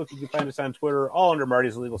on Facebook. You can find us on Twitter, all under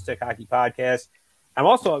Marty's Illegal Stick Hockey Podcast. I've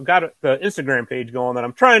also got the Instagram page going that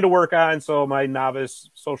I'm trying to work on, so my novice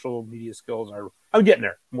social media skills I'm getting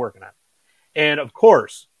there. I'm working on it. And, of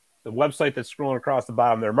course, the website that's scrolling across the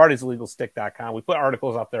bottom there, martysillegalstick.com. We put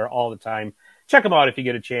articles up there all the time. Check them out if you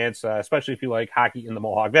get a chance, especially if you like hockey in the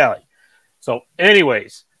Mohawk Valley. So,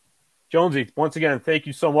 anyways, Jonesy, once again, thank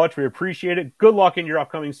you so much. We appreciate it. Good luck in your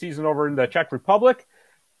upcoming season over in the Czech Republic.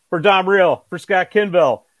 For Dom Real, for Scott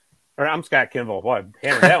Kinville, or I'm Scott Kinville. Boy,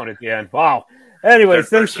 hammered that one at the end. Wow. Anyways,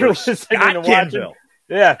 thanks for listening and watching.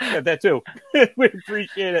 Yeah, that too. We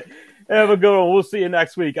appreciate it. Have a good one. We'll see you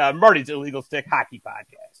next week on Marty's Illegal Stick Hockey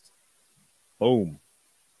Podcast. Boom.